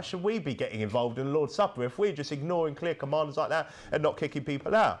well? Why should we be getting involved in the Lord's Supper if we're just ignoring clear commands like that and not kicking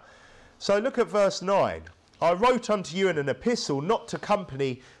people out? So look at verse 9. I wrote unto you in an epistle not to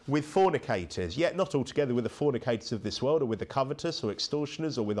company with fornicators, yet not altogether with the fornicators of this world, or with the covetous, or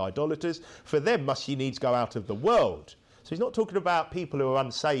extortioners, or with idolaters, for them must ye needs go out of the world. So he's not talking about people who are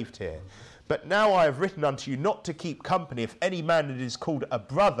unsaved here. But now I have written unto you not to keep company if any man that is called a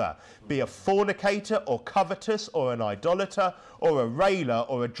brother be a fornicator, or covetous, or an idolater, or a railer,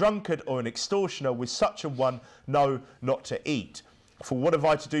 or a drunkard, or an extortioner, with such a one no, not to eat. For what have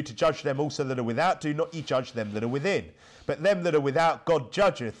I to do to judge them also that are without? Do not ye judge them that are within. But them that are without God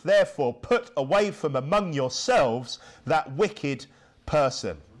judgeth. Therefore put away from among yourselves that wicked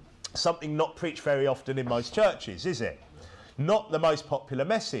person. Something not preached very often in most churches, is it? Not the most popular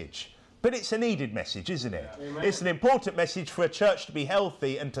message. But it's a needed message, isn't it? Yeah. It's an important message for a church to be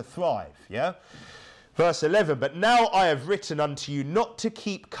healthy and to thrive, yeah? Verse 11, but now I have written unto you not to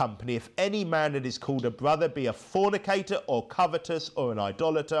keep company if any man that is called a brother be a fornicator, or covetous, or an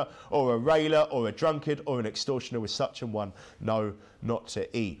idolater, or a railer, or a drunkard, or an extortioner, with such an one no, not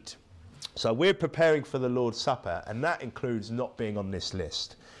to eat. So we're preparing for the Lord's Supper, and that includes not being on this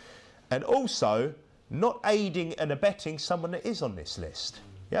list. And also, not aiding and abetting someone that is on this list.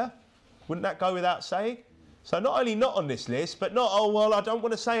 Yeah? Wouldn't that go without saying? So not only not on this list, but not, oh, well, I don't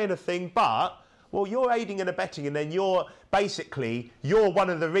want to say anything, but, well, you're aiding and abetting, and then you're one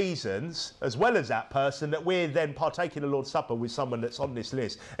of the reasons, as well as that person, that we're then partaking the Lord's Supper with someone that's on this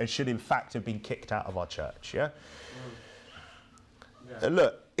list and should, in fact, have been kicked out of our church. Yeah? And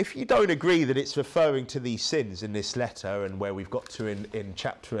look, if you don't agree that it's referring to these sins in this letter and where we've got to in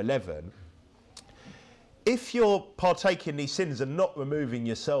chapter 11, if you're partaking these sins and not removing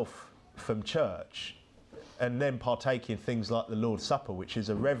yourself from church and then partaking things like the Lord's Supper, which is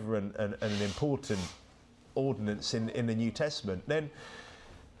a reverent and an important ordinance in the New Testament, then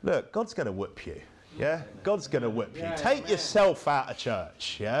look, God's going to whoop you. Yeah? God's going to whoop you. Take yourself out of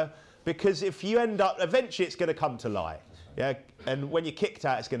church. Yeah? Because if you end up, eventually it's going to come to light. Yeah? And when you're kicked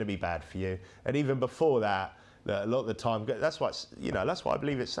out, it's going to be bad for you. And even before that, a lot of the time, that's why I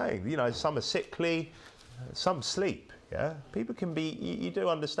believe it's saying, some are sickly, some sleep. Yeah, people can be. You do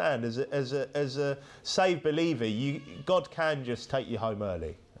understand, as a saved believer, God can just take you home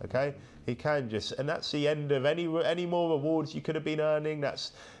early. Okay, He can just, and that's the end of any more rewards you could have been earning.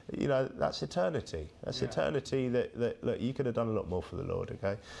 That's eternity. That's eternity. That look, you could have done a lot more for the Lord.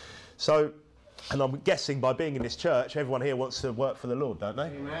 Okay, so, and I'm guessing by being in this church, everyone here wants to work for the Lord, don't they?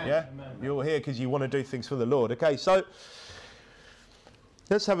 Amen. Yeah, Amen. You're all here because you want to do things for the Lord. Okay, so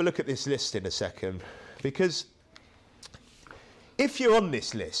let's have a look at this list in a second, because if you're on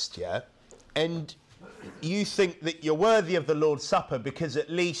this list, yeah, and you think that you're worthy of the Lord's Supper because at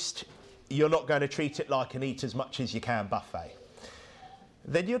least you're not going to treat it like an eat as much as you can buffet,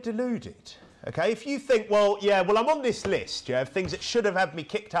 then you're deluded. Okay, if you think, well, I'm on this list, of things that should have had me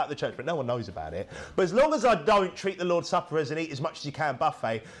kicked out of the church, but no one knows about it. But as long as I don't treat the Lord's Supper as an eat as much as you can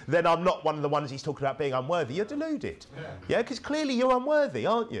buffet, then I'm not one of the ones he's talking about being unworthy. You're deluded. Yeah, because clearly you're unworthy,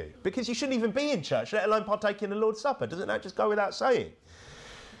 aren't you? Because you shouldn't even be in church, let alone partake in the Lord's Supper. Doesn't that just go without saying?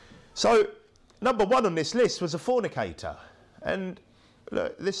 So, number one on this list was a fornicator. And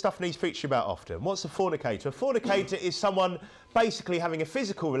look, this stuff needs preached about often. What's a fornicator? A fornicator is someone basically having a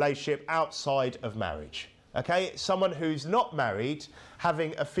physical relationship outside of marriage. Okay, it's someone who's not married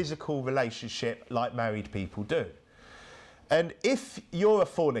having a physical relationship like married people do. And if you're a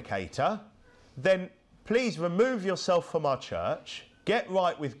fornicator, then please remove yourself from our church, get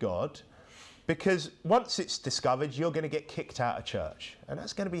right with God, because once it's discovered, you're going to get kicked out of church. And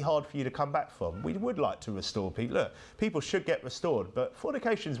that's going to be hard for you to come back from. We would like to restore people. Look, people should get restored, but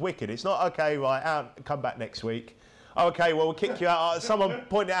fornication's wicked. It's not, okay, right, out, come back next week. Okay, well, we'll kick you out. Someone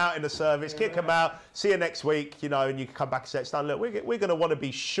point it out in the service, kick them out, see you next week, and you can come back and say it's done. Look, we're going to want to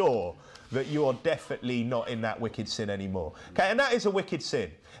be sure that you are definitely not in that wicked sin anymore. Okay, and that is a wicked sin.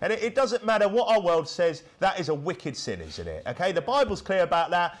 And it doesn't matter what our world says, that is a wicked sin, isn't it? Okay, the Bible's clear about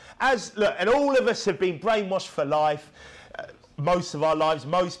that. And all of us have been brainwashed for life. Most of our lives,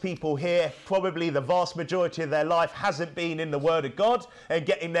 most people here, probably the vast majority of their life hasn't been in the Word of God and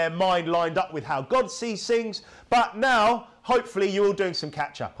getting their mind lined up with how God sees things. But now, hopefully, you're all doing some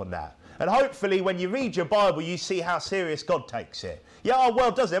catch up on that. And hopefully, when you read your Bible, you see how serious God takes it. Yeah, our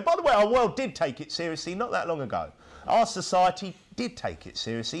world does it. And by the way, our world did take it seriously not that long ago. Our society did take it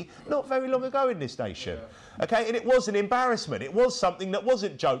seriously not very long ago in this nation. Okay, and it was an embarrassment. It was something that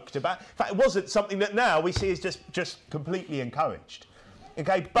wasn't joked about. In fact, it wasn't something that now we see as just completely encouraged.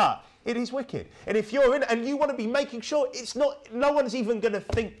 Okay, but it is wicked. And if you're in it and you want to be making sure it's not, no one's even going to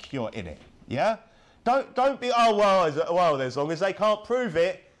think you're in it. Yeah? Don't be, as long as they can't prove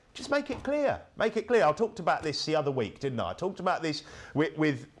it, just make it clear. Make it clear. I talked about this the other week, didn't I? I talked about this with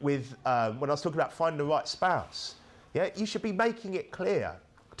when I was talking about finding the right spouse. Yeah, you should be making it clear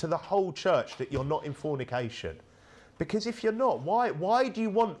to the whole church that you're not in fornication. Because if you're not, why do you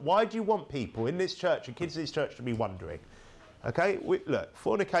want people in this church and kids in this church to be wondering? Okay, look,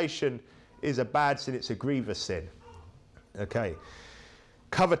 fornication is a bad sin, it's a grievous sin. Okay,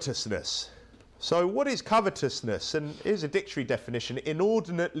 covetousness. So what is covetousness? And here's a dictionary definition: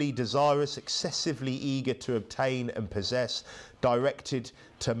 inordinately desirous, excessively eager to obtain and possess, directed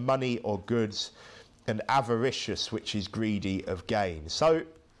to money or goods, and avaricious, which is greedy of gain. So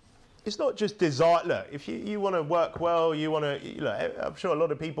it's not just desire. Look, if you want to work well, you want to, I'm sure a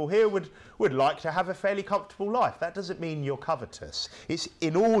lot of people here would like to have a fairly comfortable life. That doesn't mean you're covetous. It's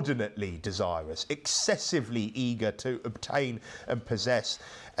inordinately desirous, excessively eager to obtain and possess.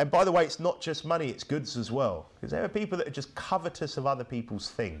 And by the way, it's not just money, it's goods as well. Because there are people that are just covetous of other people's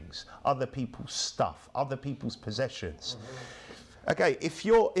things, other people's stuff, other people's possessions. Okay, if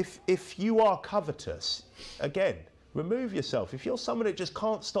you are covetous, again, remove yourself. If you're someone that just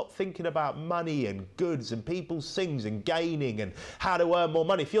can't stop thinking about money and goods and people's things and gaining and how to earn more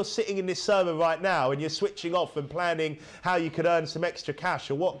money, if you're sitting in this sermon right now and you're switching off and planning how you could earn some extra cash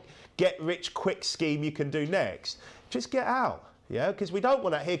or what get-rich-quick scheme you can do next, just get out. Yeah, because we don't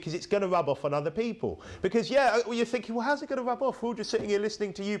want that here because it's going to rub off on other people. Because, yeah, well, you're thinking, well, how's it going to rub off? We're all just sitting here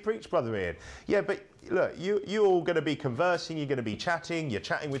listening to you preach, Brother Ian. Yeah, but look, you're all going to be conversing, you're going to be chatting, you're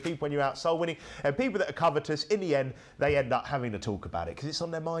chatting with people when you're out soul winning. And people that are covetous, in the end, they end up having to talk about it because it's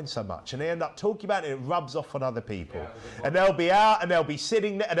on their mind so much. And they end up talking about it and it rubs off on other people. Yeah, and they'll be out and they'll be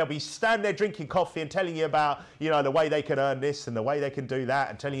sitting there and they'll be standing there drinking coffee and telling you about, you know, the way they can earn this and the way they can do that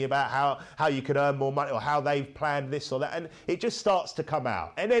and telling you about how you can earn more money or how they've planned this or that. And it just starts to come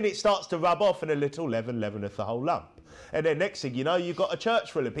out. And then it starts to rub off and a little leaven leaveneth the whole lump. And then next thing you know, you've got a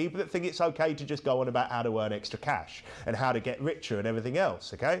church full of people that think it's okay to just go on about how to earn extra cash and how to get richer and everything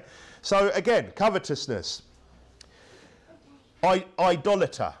else, okay? So again, covetousness.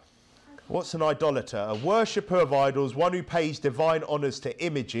 Idolater. What's an idolater? A worshipper of idols, one who pays divine honours to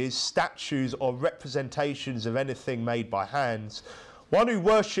images, statues or representations of anything made by hands. One who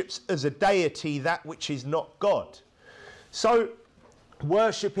worships as a deity that which is not God. So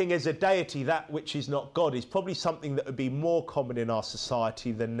worshipping as a deity that which is not God is probably something that would be more common in our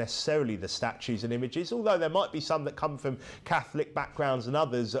society than necessarily the statues and images, although there might be some that come from Catholic backgrounds and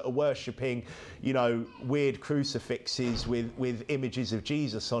others that are worshipping, you know, weird crucifixes with images of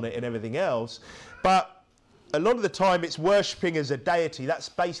Jesus on it and everything else. But a lot of the time it's worshipping as a deity. That's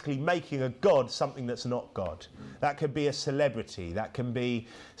basically making a god something that's not God. That could be a celebrity, that can be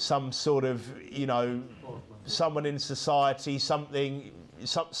some sort of, you know, someone in society, something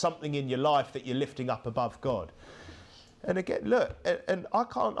in your life that you're lifting up above God. And again, look, and I'm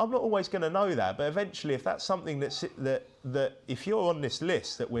not always going to know that, but eventually, if that's something that if you're on this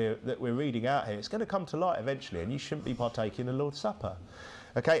list that we're reading out here, it's going to come to light eventually, and you shouldn't be partaking in the Lord's Supper,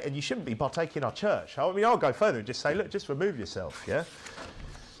 okay? And you shouldn't be partaking in our church. I mean, I'll go further and just say, look, just remove yourself, yeah?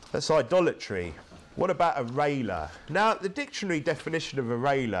 That's idolatry. What about a railer? Now, the dictionary definition of a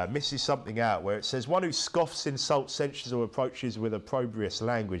railer misses something out where it says one who scoffs, insults, censures or approaches with opprobrious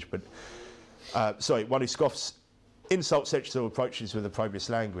language, but one who scoffs, insults, censures or approaches with opprobrious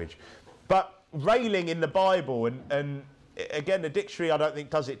language. But railing in the Bible, and again, the dictionary I don't think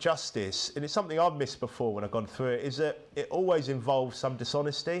does it justice, and it's something I've missed before when I've gone through it, is that it always involves some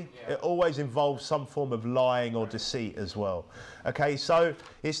dishonesty. Yeah. It always involves some form of lying or deceit as well. Okay, so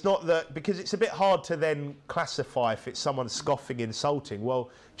it's not that, because it's a bit hard to then classify if it's someone scoffing, insulting.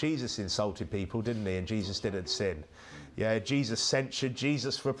 Well, Jesus insulted people, didn't he? And Jesus didn't sin. Yeah, Jesus censured,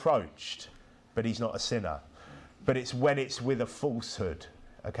 Jesus reproached, but he's not a sinner. But it's when it's with a falsehood.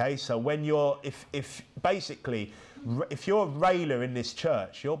 Okay, so when you're, if you're a railer in this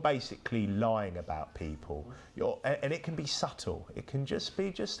church, you're basically lying about people. And it can be subtle. It can just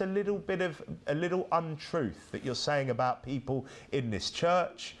be a little untruth that you're saying about people in this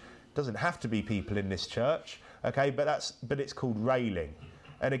church. It doesn't have to be people in this church, okay? But it's called railing.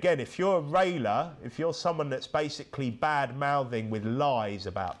 And again, if you're a railer, if you're someone that's basically bad-mouthing with lies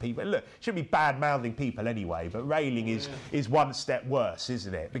about people, look, it shouldn't be bad-mouthing people anyway, but railing is one step worse,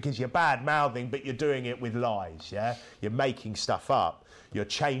 isn't it? Because you're bad-mouthing, but you're doing it with lies, yeah? You're making stuff up. You're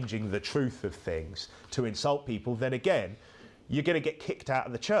changing the truth of things to insult people. Then again, you're going to get kicked out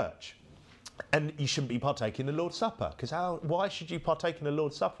of the church. And you shouldn't be partaking in the Lord's Supper. Because why should you partake in the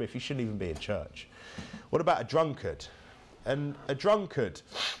Lord's Supper if you shouldn't even be in church? What about a drunkard? And a drunkard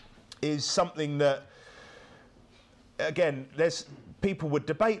is something that, again, people would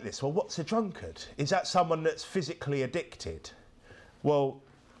debate this. Well, what's a drunkard? Is that someone that's physically addicted? Well,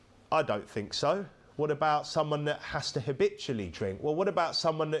 I don't think so. What about someone that has to habitually drink? Well, what about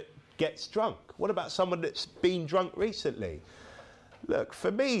someone that gets drunk? What about someone that's been drunk recently? Look, for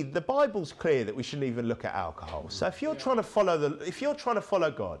me, the Bible's clear that we shouldn't even look at alcohol. So if you're trying to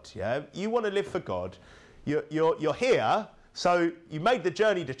follow God, yeah, you want to live for God. You're here, so you made the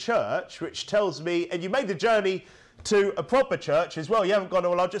journey to church, which tells me, and you made the journey to a proper church as well. You haven't gone,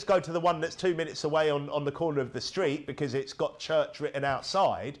 well, I'll just go to the one that's 2 minutes away on the corner of the street because it's got church written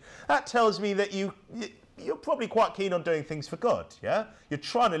outside. That tells me that you're probably quite keen on doing things for God, yeah? You're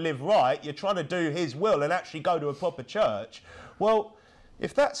trying to live right, you're trying to do his will and actually go to a proper church. Well,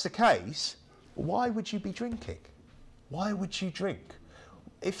 if that's the case, why would you be drinking? Why would you drink?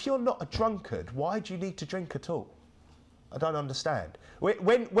 If you're not a drunkard, why do you need to drink at all? I don't understand.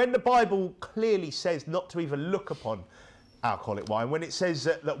 When the Bible clearly says not to even look upon alcoholic wine, when it says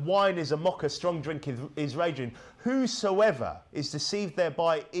that wine is a mocker, strong drink is raging, whosoever is deceived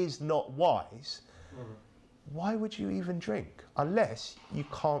thereby is not wise, why would you even drink? Unless you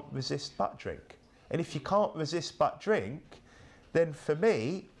can't resist but drink. and if you can't resist but drink, then for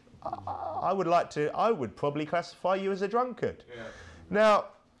me, I would probably classify you as a drunkard. Yeah. Now,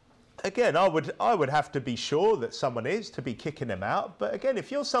 again, I would have to be sure that someone is to be kicking them out. But again,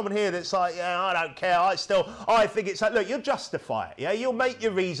 if you're someone here that's like, yeah, I don't care, I think it's like, look, you'll justify it, yeah? You'll make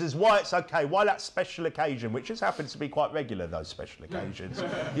your reasons why it's okay, why that special occasion, which just happens to be quite regular, those special occasions,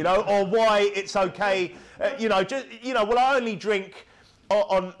 you know, or why it's okay, well, I only drink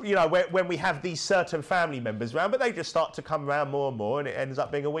on when we have these certain family members around, but they just start to come around more and more, and it ends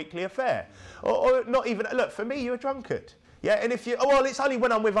up being a weekly affair. Or not even, look, for me, you're a drunkard. Yeah, and if it's only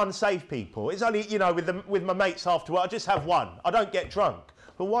when I'm with unsaved people. It's only, with my mates after work, I just have one. I don't get drunk.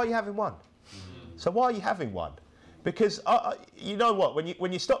 But why are you having one? So why are you having one? Because you know what,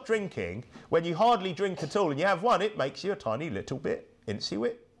 when you stop drinking, when you hardly drink at all and you have one, it makes you a tiny little bit,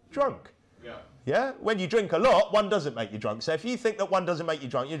 incy-wit, drunk. Yeah. Yeah? When you drink a lot, one doesn't make you drunk. So if you think that one doesn't make you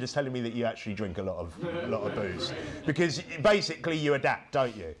drunk, you're just telling me that you actually drink a lot of booze. Because basically you adapt,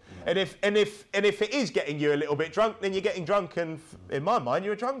 don't you? And if it is getting you a little bit drunk, then you're getting drunk, and in my mind,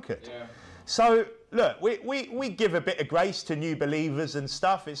 you're a drunkard. Yeah. So look, we give a bit of grace to new believers and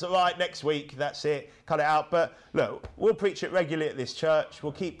stuff. It's all right, next week, that's it, cut it out. But look, we'll preach it regularly at this church.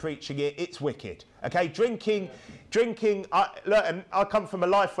 We'll keep preaching it. It's wicked. Okay, drinking. Look, and I come from a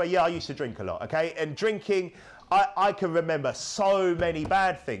life where, I used to drink a lot. Okay, and drinking, I can remember so many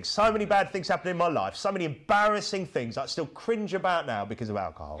bad things happening in my life, so many embarrassing things I still cringe about now because of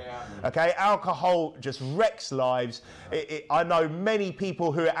alcohol. Yeah. Okay, alcohol just wrecks lives. I know many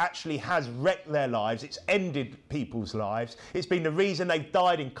people who it actually has wrecked their lives. It's ended people's lives. It's been the reason they've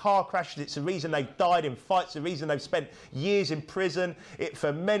died in car crashes. It's the reason they've died in fights. The reason they've spent years in prison.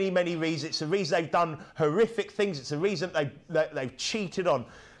 For many, many reasons. It's the reason they've done horrific things. It's the reason they've cheated on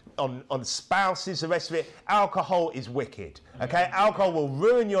spouses, the rest of it. Alcohol is wicked. Okay, alcohol will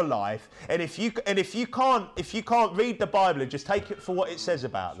ruin your life, and if you can't read the Bible and just take it for what it says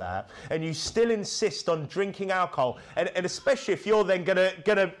about that, and you still insist on drinking alcohol, and especially if you're then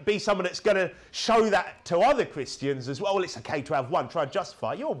gonna be someone that's gonna show that to other Christians as well, it's okay to have one, try and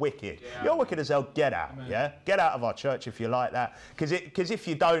justify it, you're wicked. Yeah. You're wicked as hell. Get out. Amen. Yeah, get out of our church if you like that, because if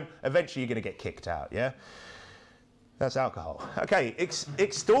you don't, eventually you're gonna get kicked out. Yeah. That's alcohol. Okay,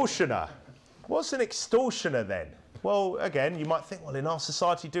 extortioner. What's an extortioner then? Well, again, you might think, well, in our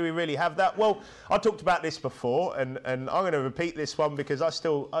society, do we really have that? Well, I talked about this before, and I'm going to repeat this one because I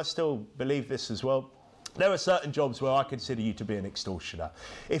still believe this as well. There are certain jobs where I consider you to be an extortioner.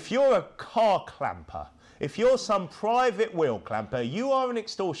 If you're a car clamper, if you're some private wheel clamper, you are an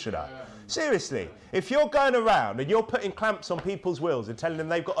extortioner. Seriously, if you're going around and you're putting clamps on people's wheels and telling them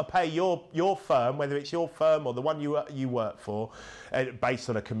they've got to pay your firm, whether it's your firm or the one you work for, based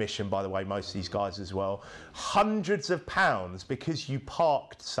on a commission, by the way, most of these guys as well, hundreds of pounds because you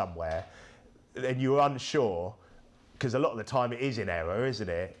parked somewhere and you were unsure, because a lot of the time it is in error, isn't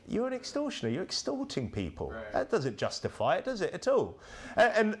it? You're an extortioner. You're extorting people. Right. That doesn't justify it, does it, at all?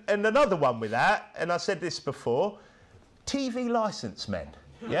 And another one with that, and I said this before, TV licence men.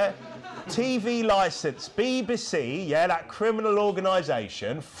 Yeah, TV licence, BBC, yeah, that criminal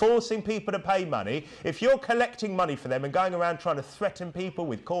organisation forcing people to pay money. If you're collecting money for them and going around trying to threaten people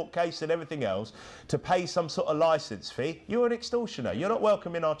with court case and everything else to pay some sort of licence fee, you're an extortioner. You're not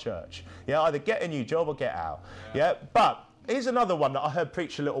welcome in our church. Yeah, either get a new job or get out. Yeah, but here's another one that I heard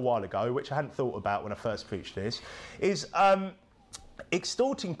preached a little while ago, which I hadn't thought about when I first preached this, is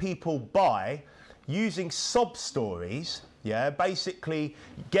extorting people by using sob stories. Yeah, basically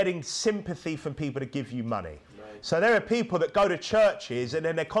getting sympathy from people to give you money. Right. So there are people that go to churches and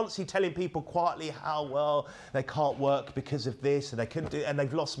then they're constantly telling people quietly how, well, they can't work because of this, and they couldn't do, and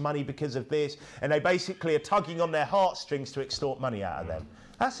they've lost money because of this, and they basically are tugging on their heartstrings to extort money out of them.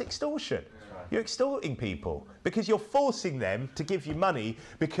 That's extortion. Right. You're extorting people because you're forcing them to give you money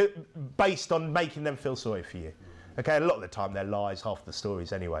based on making them feel sorry for you. Okay, a lot of the time they're lies, half the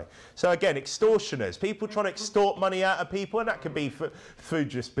stories anyway. So again, extortioners, people trying to extort money out of people, and that could be through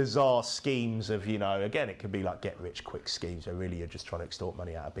just bizarre schemes of, again, it could be like get-rich-quick schemes where really you're just trying to extort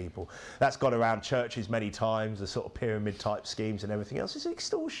money out of people. That's gone around churches many times, the sort of pyramid-type schemes and everything else. It's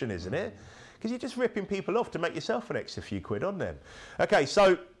extortion, isn't it? Because you're just ripping people off to make yourself an extra few quid on them. Okay,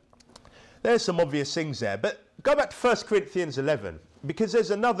 so there's some obvious things there. But go back to 1 Corinthians 11, because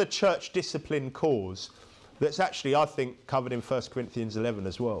there's another church discipline cause that's actually, I think, covered in 1 Corinthians 11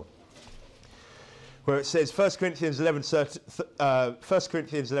 as well, where it says, 1 Corinthians 11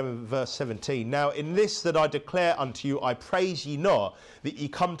 verse 17, now in this that I declare unto you, I praise ye not, that ye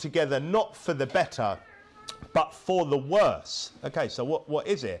come together not for the better, but for the worse. Okay, so what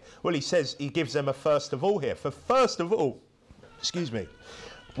is it? Well, he says, he gives them a first of all here. For first of all, excuse me,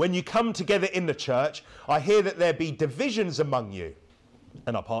 when you come together in the church, I hear that there be divisions among you.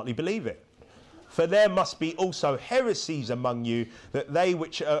 And I partly believe it. For there must be also heresies among you, that they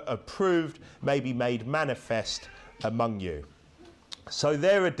which are approved may be made manifest among you. So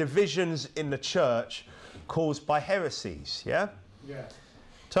there are divisions in the church caused by heresies, yeah? Yeah.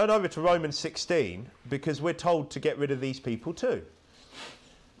 Turn over to Romans 16, because we're told to get rid of these people too.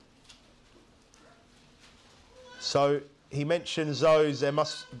 So he mentions those,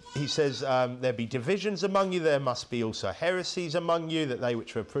 he says, there be divisions among you, there must be also heresies among you, that they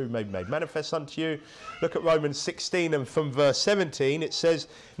which are approved may be made manifest unto you. Look at Romans 16, and from verse 17 it says,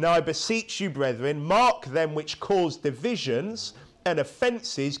 Now I beseech you, brethren, mark them which cause divisions and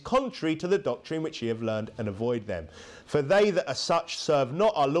offences contrary to the doctrine which ye have learned, and avoid them. For they that are such serve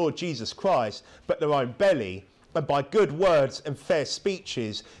not our Lord Jesus Christ, but their own belly, and by good words and fair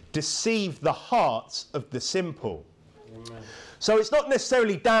speeches deceive the hearts of the simple. Amen. So it's not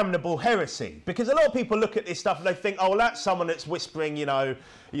necessarily damnable heresy, because a lot of people look at this stuff and they think, oh, well, that's someone that's whispering, you know,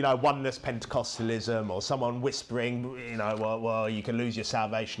 oneness Pentecostalism, or someone whispering, well, you can lose your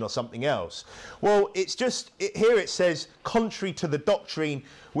salvation or something else. Well, it's just, here it says, contrary to the doctrine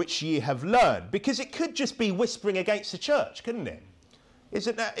which ye have learned, because it could just be whispering against the church, couldn't it?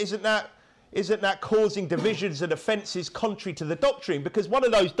 Isn't that causing divisions and offences contrary to the doctrine? Because one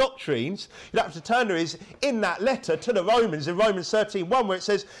of those doctrines, you have to turn to, is in that letter to the Romans, in Romans 13:1, where it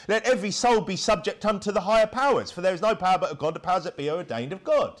says, let every soul be subject unto the higher powers, for there is no power but of God, the powers that be are ordained of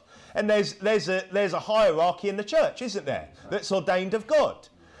God. And there's a hierarchy in the church, isn't there, that's ordained of God.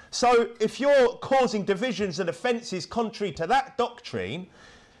 So if you're causing divisions and offences contrary to that doctrine,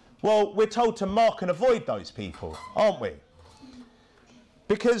 well, we're told to mark and avoid those people, aren't we?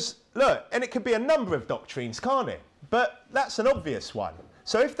 Because, look, and it could be a number of doctrines, can't it? But that's an obvious one.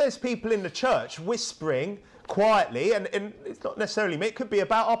 So if there's people in the church whispering quietly, and it's not necessarily me, it could be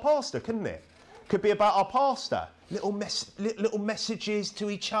about our pastor, couldn't it? It could be about our pastor. Little messages to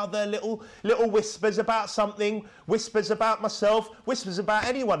each other, little whispers about something, whispers about myself, whispers about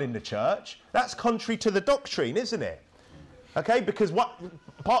anyone in the church. That's contrary to the doctrine, isn't it? Okay, because what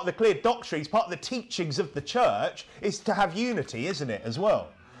part of the clear doctrines, part of the teachings of the church is to have unity, isn't it, as well?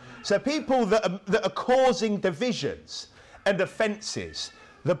 So people that are causing divisions and offences,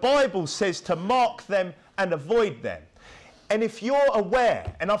 the Bible says to mark them and avoid them. And if you're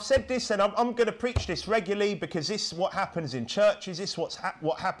aware, and I've said this, and I'm going to preach this regularly, because this is what happens in churches, this is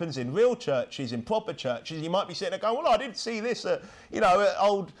what happens in real churches, in proper churches. You might be sitting there going, well, I didn't see this at,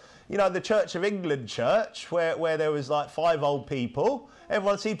 old... the Church of England church, where there was like 5 old people,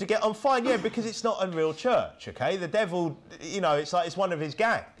 everyone seemed to get on fine. Yeah, because it's not a real church, okay? The devil, it's like it's one of his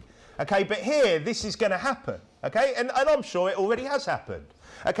gang. Okay, but here, this is going to happen, okay? And I'm sure it already has happened,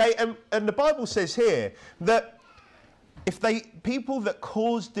 okay? And the Bible says here that if people that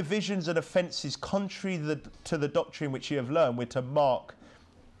cause divisions and offences contrary to the doctrine which you have learned, we're to mark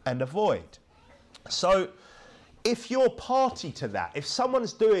and avoid. So if you're party to that, if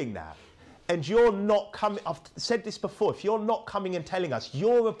someone's doing that, and you're not coming, I've said this before, if you're not coming and telling us,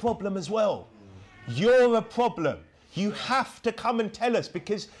 you're a problem as well. You're a problem. You have to come and tell us,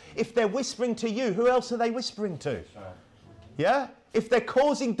 because if they're whispering to you, who else are they whispering to? Yeah? If they're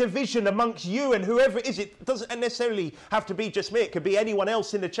causing division amongst you and whoever it is, it doesn't necessarily have to be just me, it could be anyone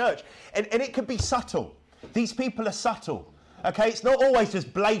else in the church. And it could be subtle. These people are subtle. Okay, it's not always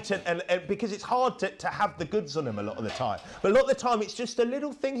just blatant, and because it's hard to have the goods on them a lot of the time. But a lot of the time, it's just a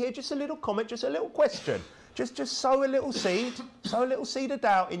little thing here, just a little comment, just a little question. Just sow a little seed of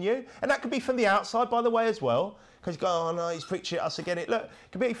doubt in you. And that could be from the outside, by the way, as well. Because you go, oh no, he's preaching at us again. Look,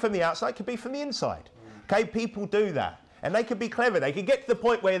 it could be from the outside, it could be from the inside. Okay, people do that. And they could be clever. They could get to the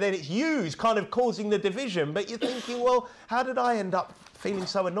point where then it's you who's kind of causing the division. But you're thinking, well, how did I end up feeling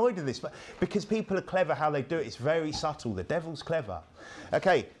so annoyed with this? But because people are clever how they do it. It's very subtle. The devil's clever.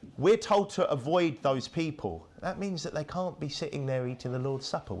 Okay, we're told to avoid those people. That means that they can't be sitting there eating the Lord's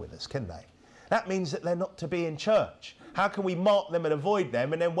Supper with us, can they? That means that they're not to be in church. How can we mark them and avoid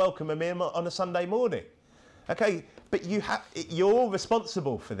them and then welcome them in on a Sunday morning? Okay, but you're all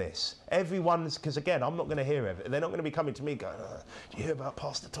responsible for this. Everyone's, because again, I'm not going to hear of it. They're not going to be coming to me going, did you hear about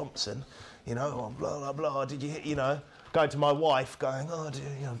Pastor Thompson? Or blah, blah, blah. Did you, going to my wife going,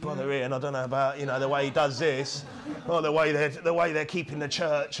 Brother Ian, I don't know about, the way he does this, or the way they're keeping the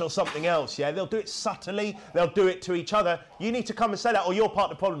church or something else. Yeah, they'll do it subtly. They'll do it to each other. You need to come and say that, or you're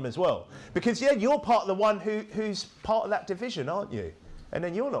part of the problem as well. Because, you're part of the one who's part of that division, aren't you? And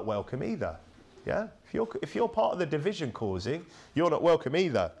then you're not welcome either. Yeah, if you're part of the division causing, you're not welcome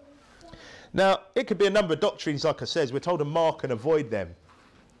either. Now, it could be a number of doctrines, like I said. We're told to mark and avoid them.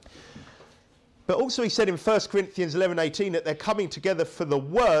 But also he said in 1 Corinthians 11:18 that they're coming together for the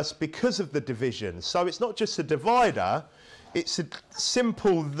worse because of the division. So it's not just a divider, it's a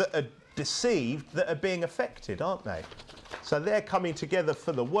simple that are deceived that are being affected, aren't they? So they're coming together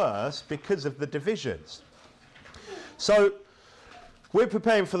for the worse because of the divisions. So we're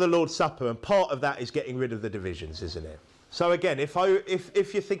preparing for the Lord's Supper, and part of that is getting rid of the divisions, isn't it? So again, if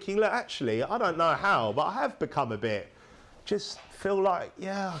you're thinking, look, actually, I don't know how, but I have become a bit, just feel like,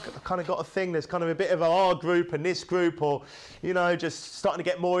 yeah, I kind of got a thing. There's kind of a bit of our group and this group, or, you know, just starting to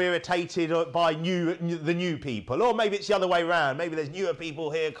get more irritated by the new people. Or maybe it's the other way around. Maybe there's newer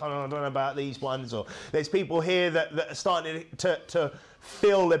people here, kind of, I don't know about these ones, or there's people here that are starting to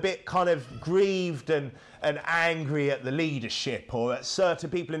feel a bit kind of grieved and angry at the leadership or at certain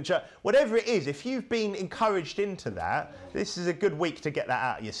people in church. Whatever it is, if you've been encouraged into that, this is a good week to get that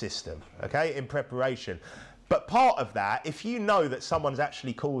out of your system, okay, in preparation. But part of that, if you know that someone's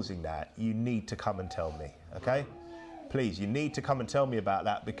actually causing that, you need to come and tell me, okay? Please, you need to come and tell me about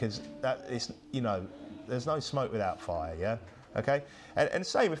that, because that is, you know, there's no smoke without fire, yeah? Okay? And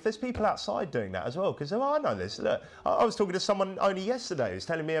same, if there's people outside doing that as well, because I know this. Look, I was talking to someone only yesterday who was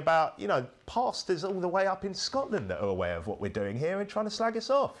telling me about, you know, pastors all the way up in Scotland that are aware of what we're doing here and trying to slag us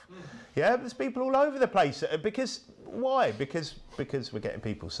off. Yeah, there's people all over the place. Because, why? Because we're getting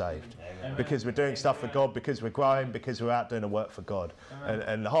people saved. Amen. Because we're doing stuff for God, because we're growing, because we're out doing the work for God.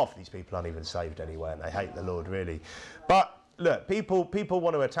 And half of these people aren't even saved anyway, and they hate the Lord, really. But look, people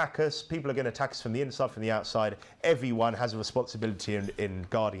want to attack us. People are going to attack us from the inside, from the outside. Everyone has a responsibility in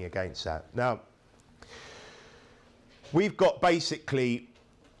guarding against that. Now, we've got basically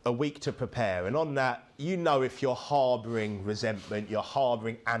a week to prepare. And on that, you know, if you're harbouring resentment, you're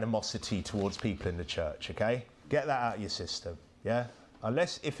harbouring animosity towards people in the church, okay? Get that out of your system, yeah?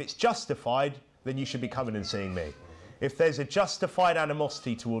 If it's justified, then you should be coming and seeing me. If there's a justified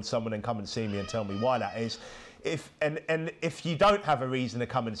animosity towards someone, then come and see me and tell me why that is. If you don't have a reason to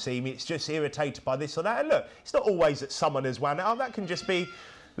come and see me, it's just irritated by this or that. And look, it's not always that someone has wound out. That can just be,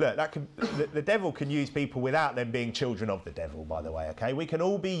 look, the devil can use people without them being children of the devil, by the way, okay? We can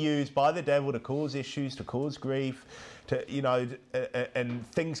all be used by the devil to cause issues, to cause grief, to, you know, and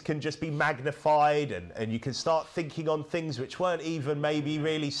things can just be magnified, and you can start thinking on things which weren't even maybe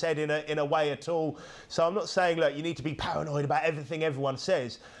really said in a way at all. So I'm not saying, look, you need to be paranoid about everything everyone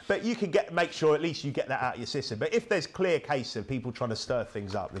says, but you can make sure at least you get that out of your system. But if there's clear case of people trying to stir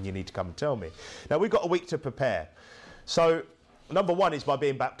things up, then you need to come and tell me. Now, we've got a week to prepare. So number one is by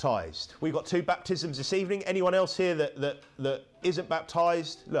being baptised. We've got 2 baptisms this evening. Anyone else here that isn't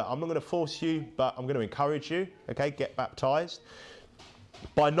baptised, look, I'm not going to force you, but I'm going to encourage you, okay, get baptised.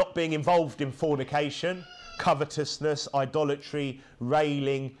 By not being involved in fornication, covetousness, idolatry,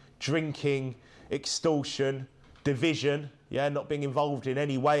 railing, drinking, extortion, division, yeah, not being involved in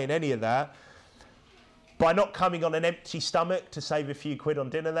any way in any of that. By not coming on an empty stomach to save a few quid on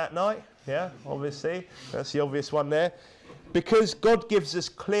dinner that night, yeah, obviously, that's the obvious one there. Because God gives us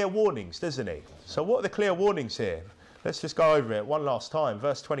clear warnings, doesn't he? So what are the clear warnings here? Let's just go over it one last time.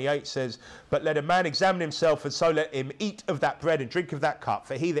 Verse 28 says, "But let a man examine himself, and so let him eat of that bread and drink of that cup.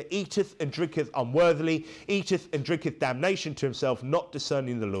 For he that eateth and drinketh unworthily, eateth and drinketh damnation to himself, not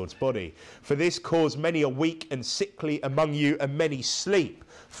discerning the Lord's body. For this cause many are weak and sickly among you, and many sleep.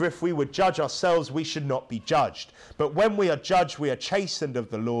 For if we would judge ourselves, we should not be judged. But when we are judged, we are chastened of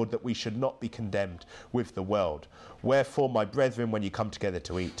the Lord, that we should not be condemned with the world. Wherefore, my brethren, when you come together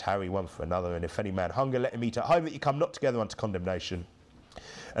to eat, tarry one for another. And if any man hunger, let him eat at home, that you come not together unto condemnation.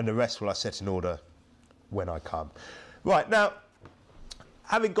 And the rest will I set in order when I come." Right, now,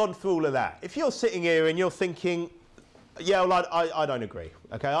 having gone through all of that, if you're sitting here and you're thinking, yeah, well, I don't agree.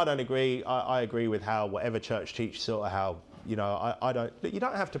 Okay, I don't agree. I agree with how whatever church teaches, sort of how, you know, you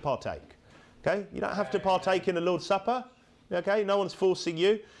don't have to partake. Okay, you don't have to partake in the Lord's Supper. Okay, no one's forcing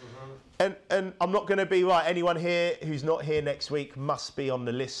you. And I'm not going to be, right, anyone here who's not here next week must be on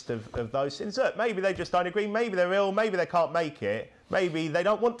the list of those sins. Look, maybe they just don't agree, maybe they're ill, maybe they can't make it, maybe they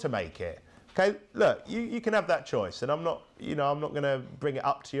don't want to make it. Okay, look, you can have that choice, and I'm not going to bring it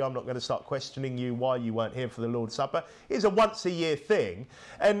up to you, I'm not going to start questioning you why you weren't here for the Lord's Supper. It's a once a year thing,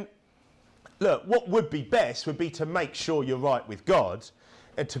 and look, what would be best would be to make sure you're right with God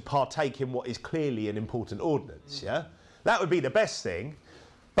and to partake in what is clearly an important ordinance, yeah? That would be the best thing.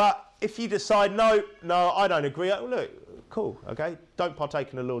 But if you decide, no, I don't agree, look, cool, okay, don't partake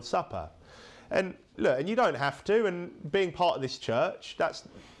in the Lord's Supper. And look, and you don't have to, and being part of this church, that's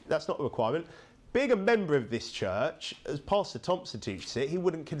not a requirement. Being a member of this church, as Pastor Thompson teaches it, he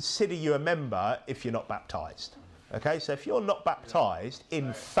wouldn't consider you a member if you're not baptised. Okay, so if you're not baptised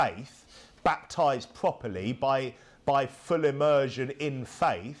in faith, baptised properly by by full immersion in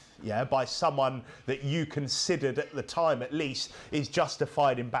faith, yeah, by someone that you considered at the time at least is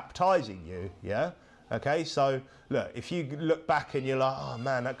justified in baptising you, yeah? Okay, so look, if you look back and you're like, oh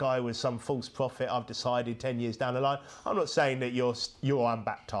man, that guy was some false prophet, I've decided 10 years down the line, I'm not saying that you're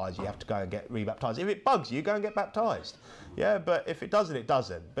unbaptised, you have to go and get rebaptised. If it bugs you, go and get baptised. Yeah, but if it doesn't, it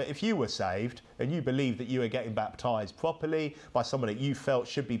doesn't. But if you were saved and you believe that you were getting baptised properly by someone that you felt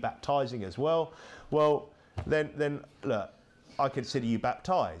should be baptising as well, well, then look, I consider you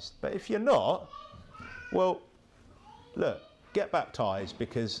baptised. But if you're not, well, look, get baptised,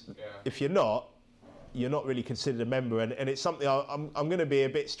 because if you're not really considered a member, and it's something I'm going to be a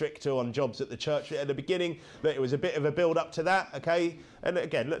bit stricter on jobs at the church at the beginning. That it was a bit of a build up to that, okay? And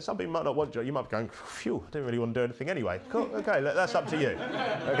again, look, some people might not want to, you might be going, phew, I didn't really want to do anything anyway. Cool, okay, look, that's up to you,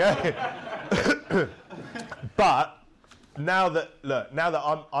 okay? But now that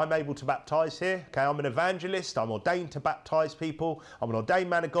I'm able to baptise here, okay, I'm an evangelist, I'm ordained to baptise people, I'm an ordained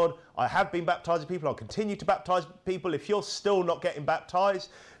man of God, I have been baptising people, I'll continue to baptise people. If you're still not getting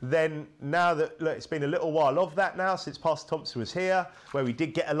baptised, then now that, look, it's been a little while of that now since Pastor Thompson was here, where we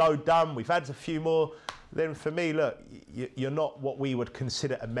did get a load done, we've had a few more, then for me, look, you're not what we would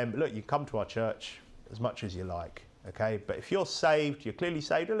consider a member. Look, you come to our church as much as you like. Okay, but if you're saved, you're clearly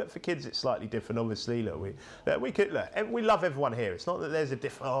saved. And look, for kids, it's slightly different. Obviously, look, we love everyone here. It's not that there's a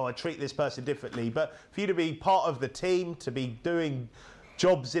different. Oh, I treat this person differently. But for you to be part of the team, to be doing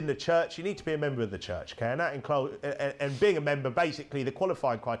jobs in the church, you need to be a member of the church. Okay, and that includes and being a member. Basically, the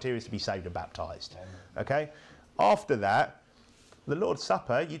qualifying criteria is to be saved and baptised. Okay, after that, the Lord's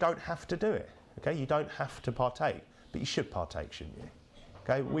Supper, you don't have to do it. Okay, you don't have to partake, but you should partake, shouldn't you?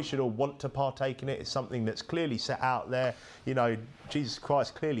 Okay, we should all want to partake in it. It's something that's clearly set out there. You know, Jesus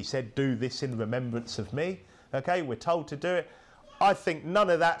Christ clearly said, do this in remembrance of me. Okay, we're told to do it. I think none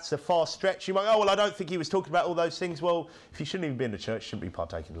of that's a far stretch. You might go, oh, well, I don't think he was talking about all those things. Well, if you shouldn't even be in the church, you shouldn't be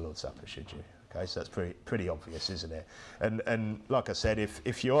partaking in the Lord's Supper, should you? Okay, so that's pretty obvious, isn't it? And like I said,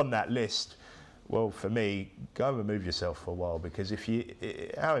 if you're on that list, well, for me, go and remove yourself for a while, because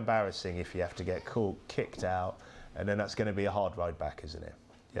how embarrassing if you have to get kicked out, and then that's going to be a hard road back, isn't it?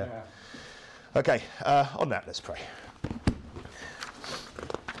 Yeah. Okay, on that, let's pray.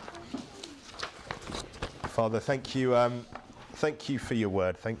 Father, thank you for your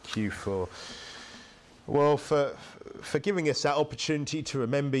word. Thank you for giving us that opportunity to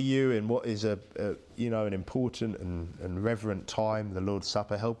remember you in what is an important and reverent time, the Lord's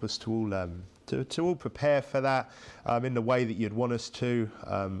Supper. Help us to all prepare for that in the way that you'd want us to.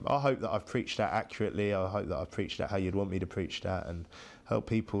 I hope that I've preached that accurately. I hope that I've preached that how you'd want me to preach that, and help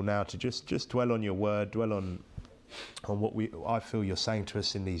people now to just dwell on your word, dwell on what I feel you're saying to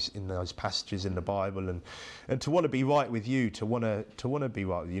us in those passages in the Bible, and to want to be right with you, to want to be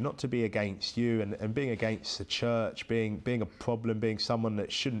right with you, not to be against you, and being against the church, being a problem, being someone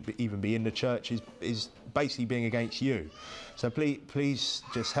that shouldn't even be in the church is basically being against you. So please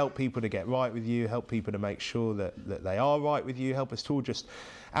just help people to get right with you, help people to make sure that they are right with you, help us to all just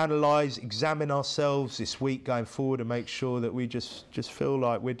analyse, examine ourselves this week going forward, and make sure that we just feel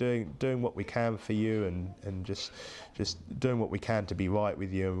like we're doing what we can for you, and just doing what we can to be right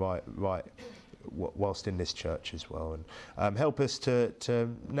with you and right whilst in this church as well. And help us to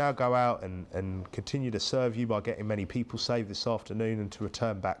now go out and continue to serve you by getting many people saved this afternoon, and to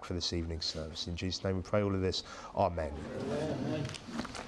return back for this evening's service. In Jesus' name we pray all of this. Amen.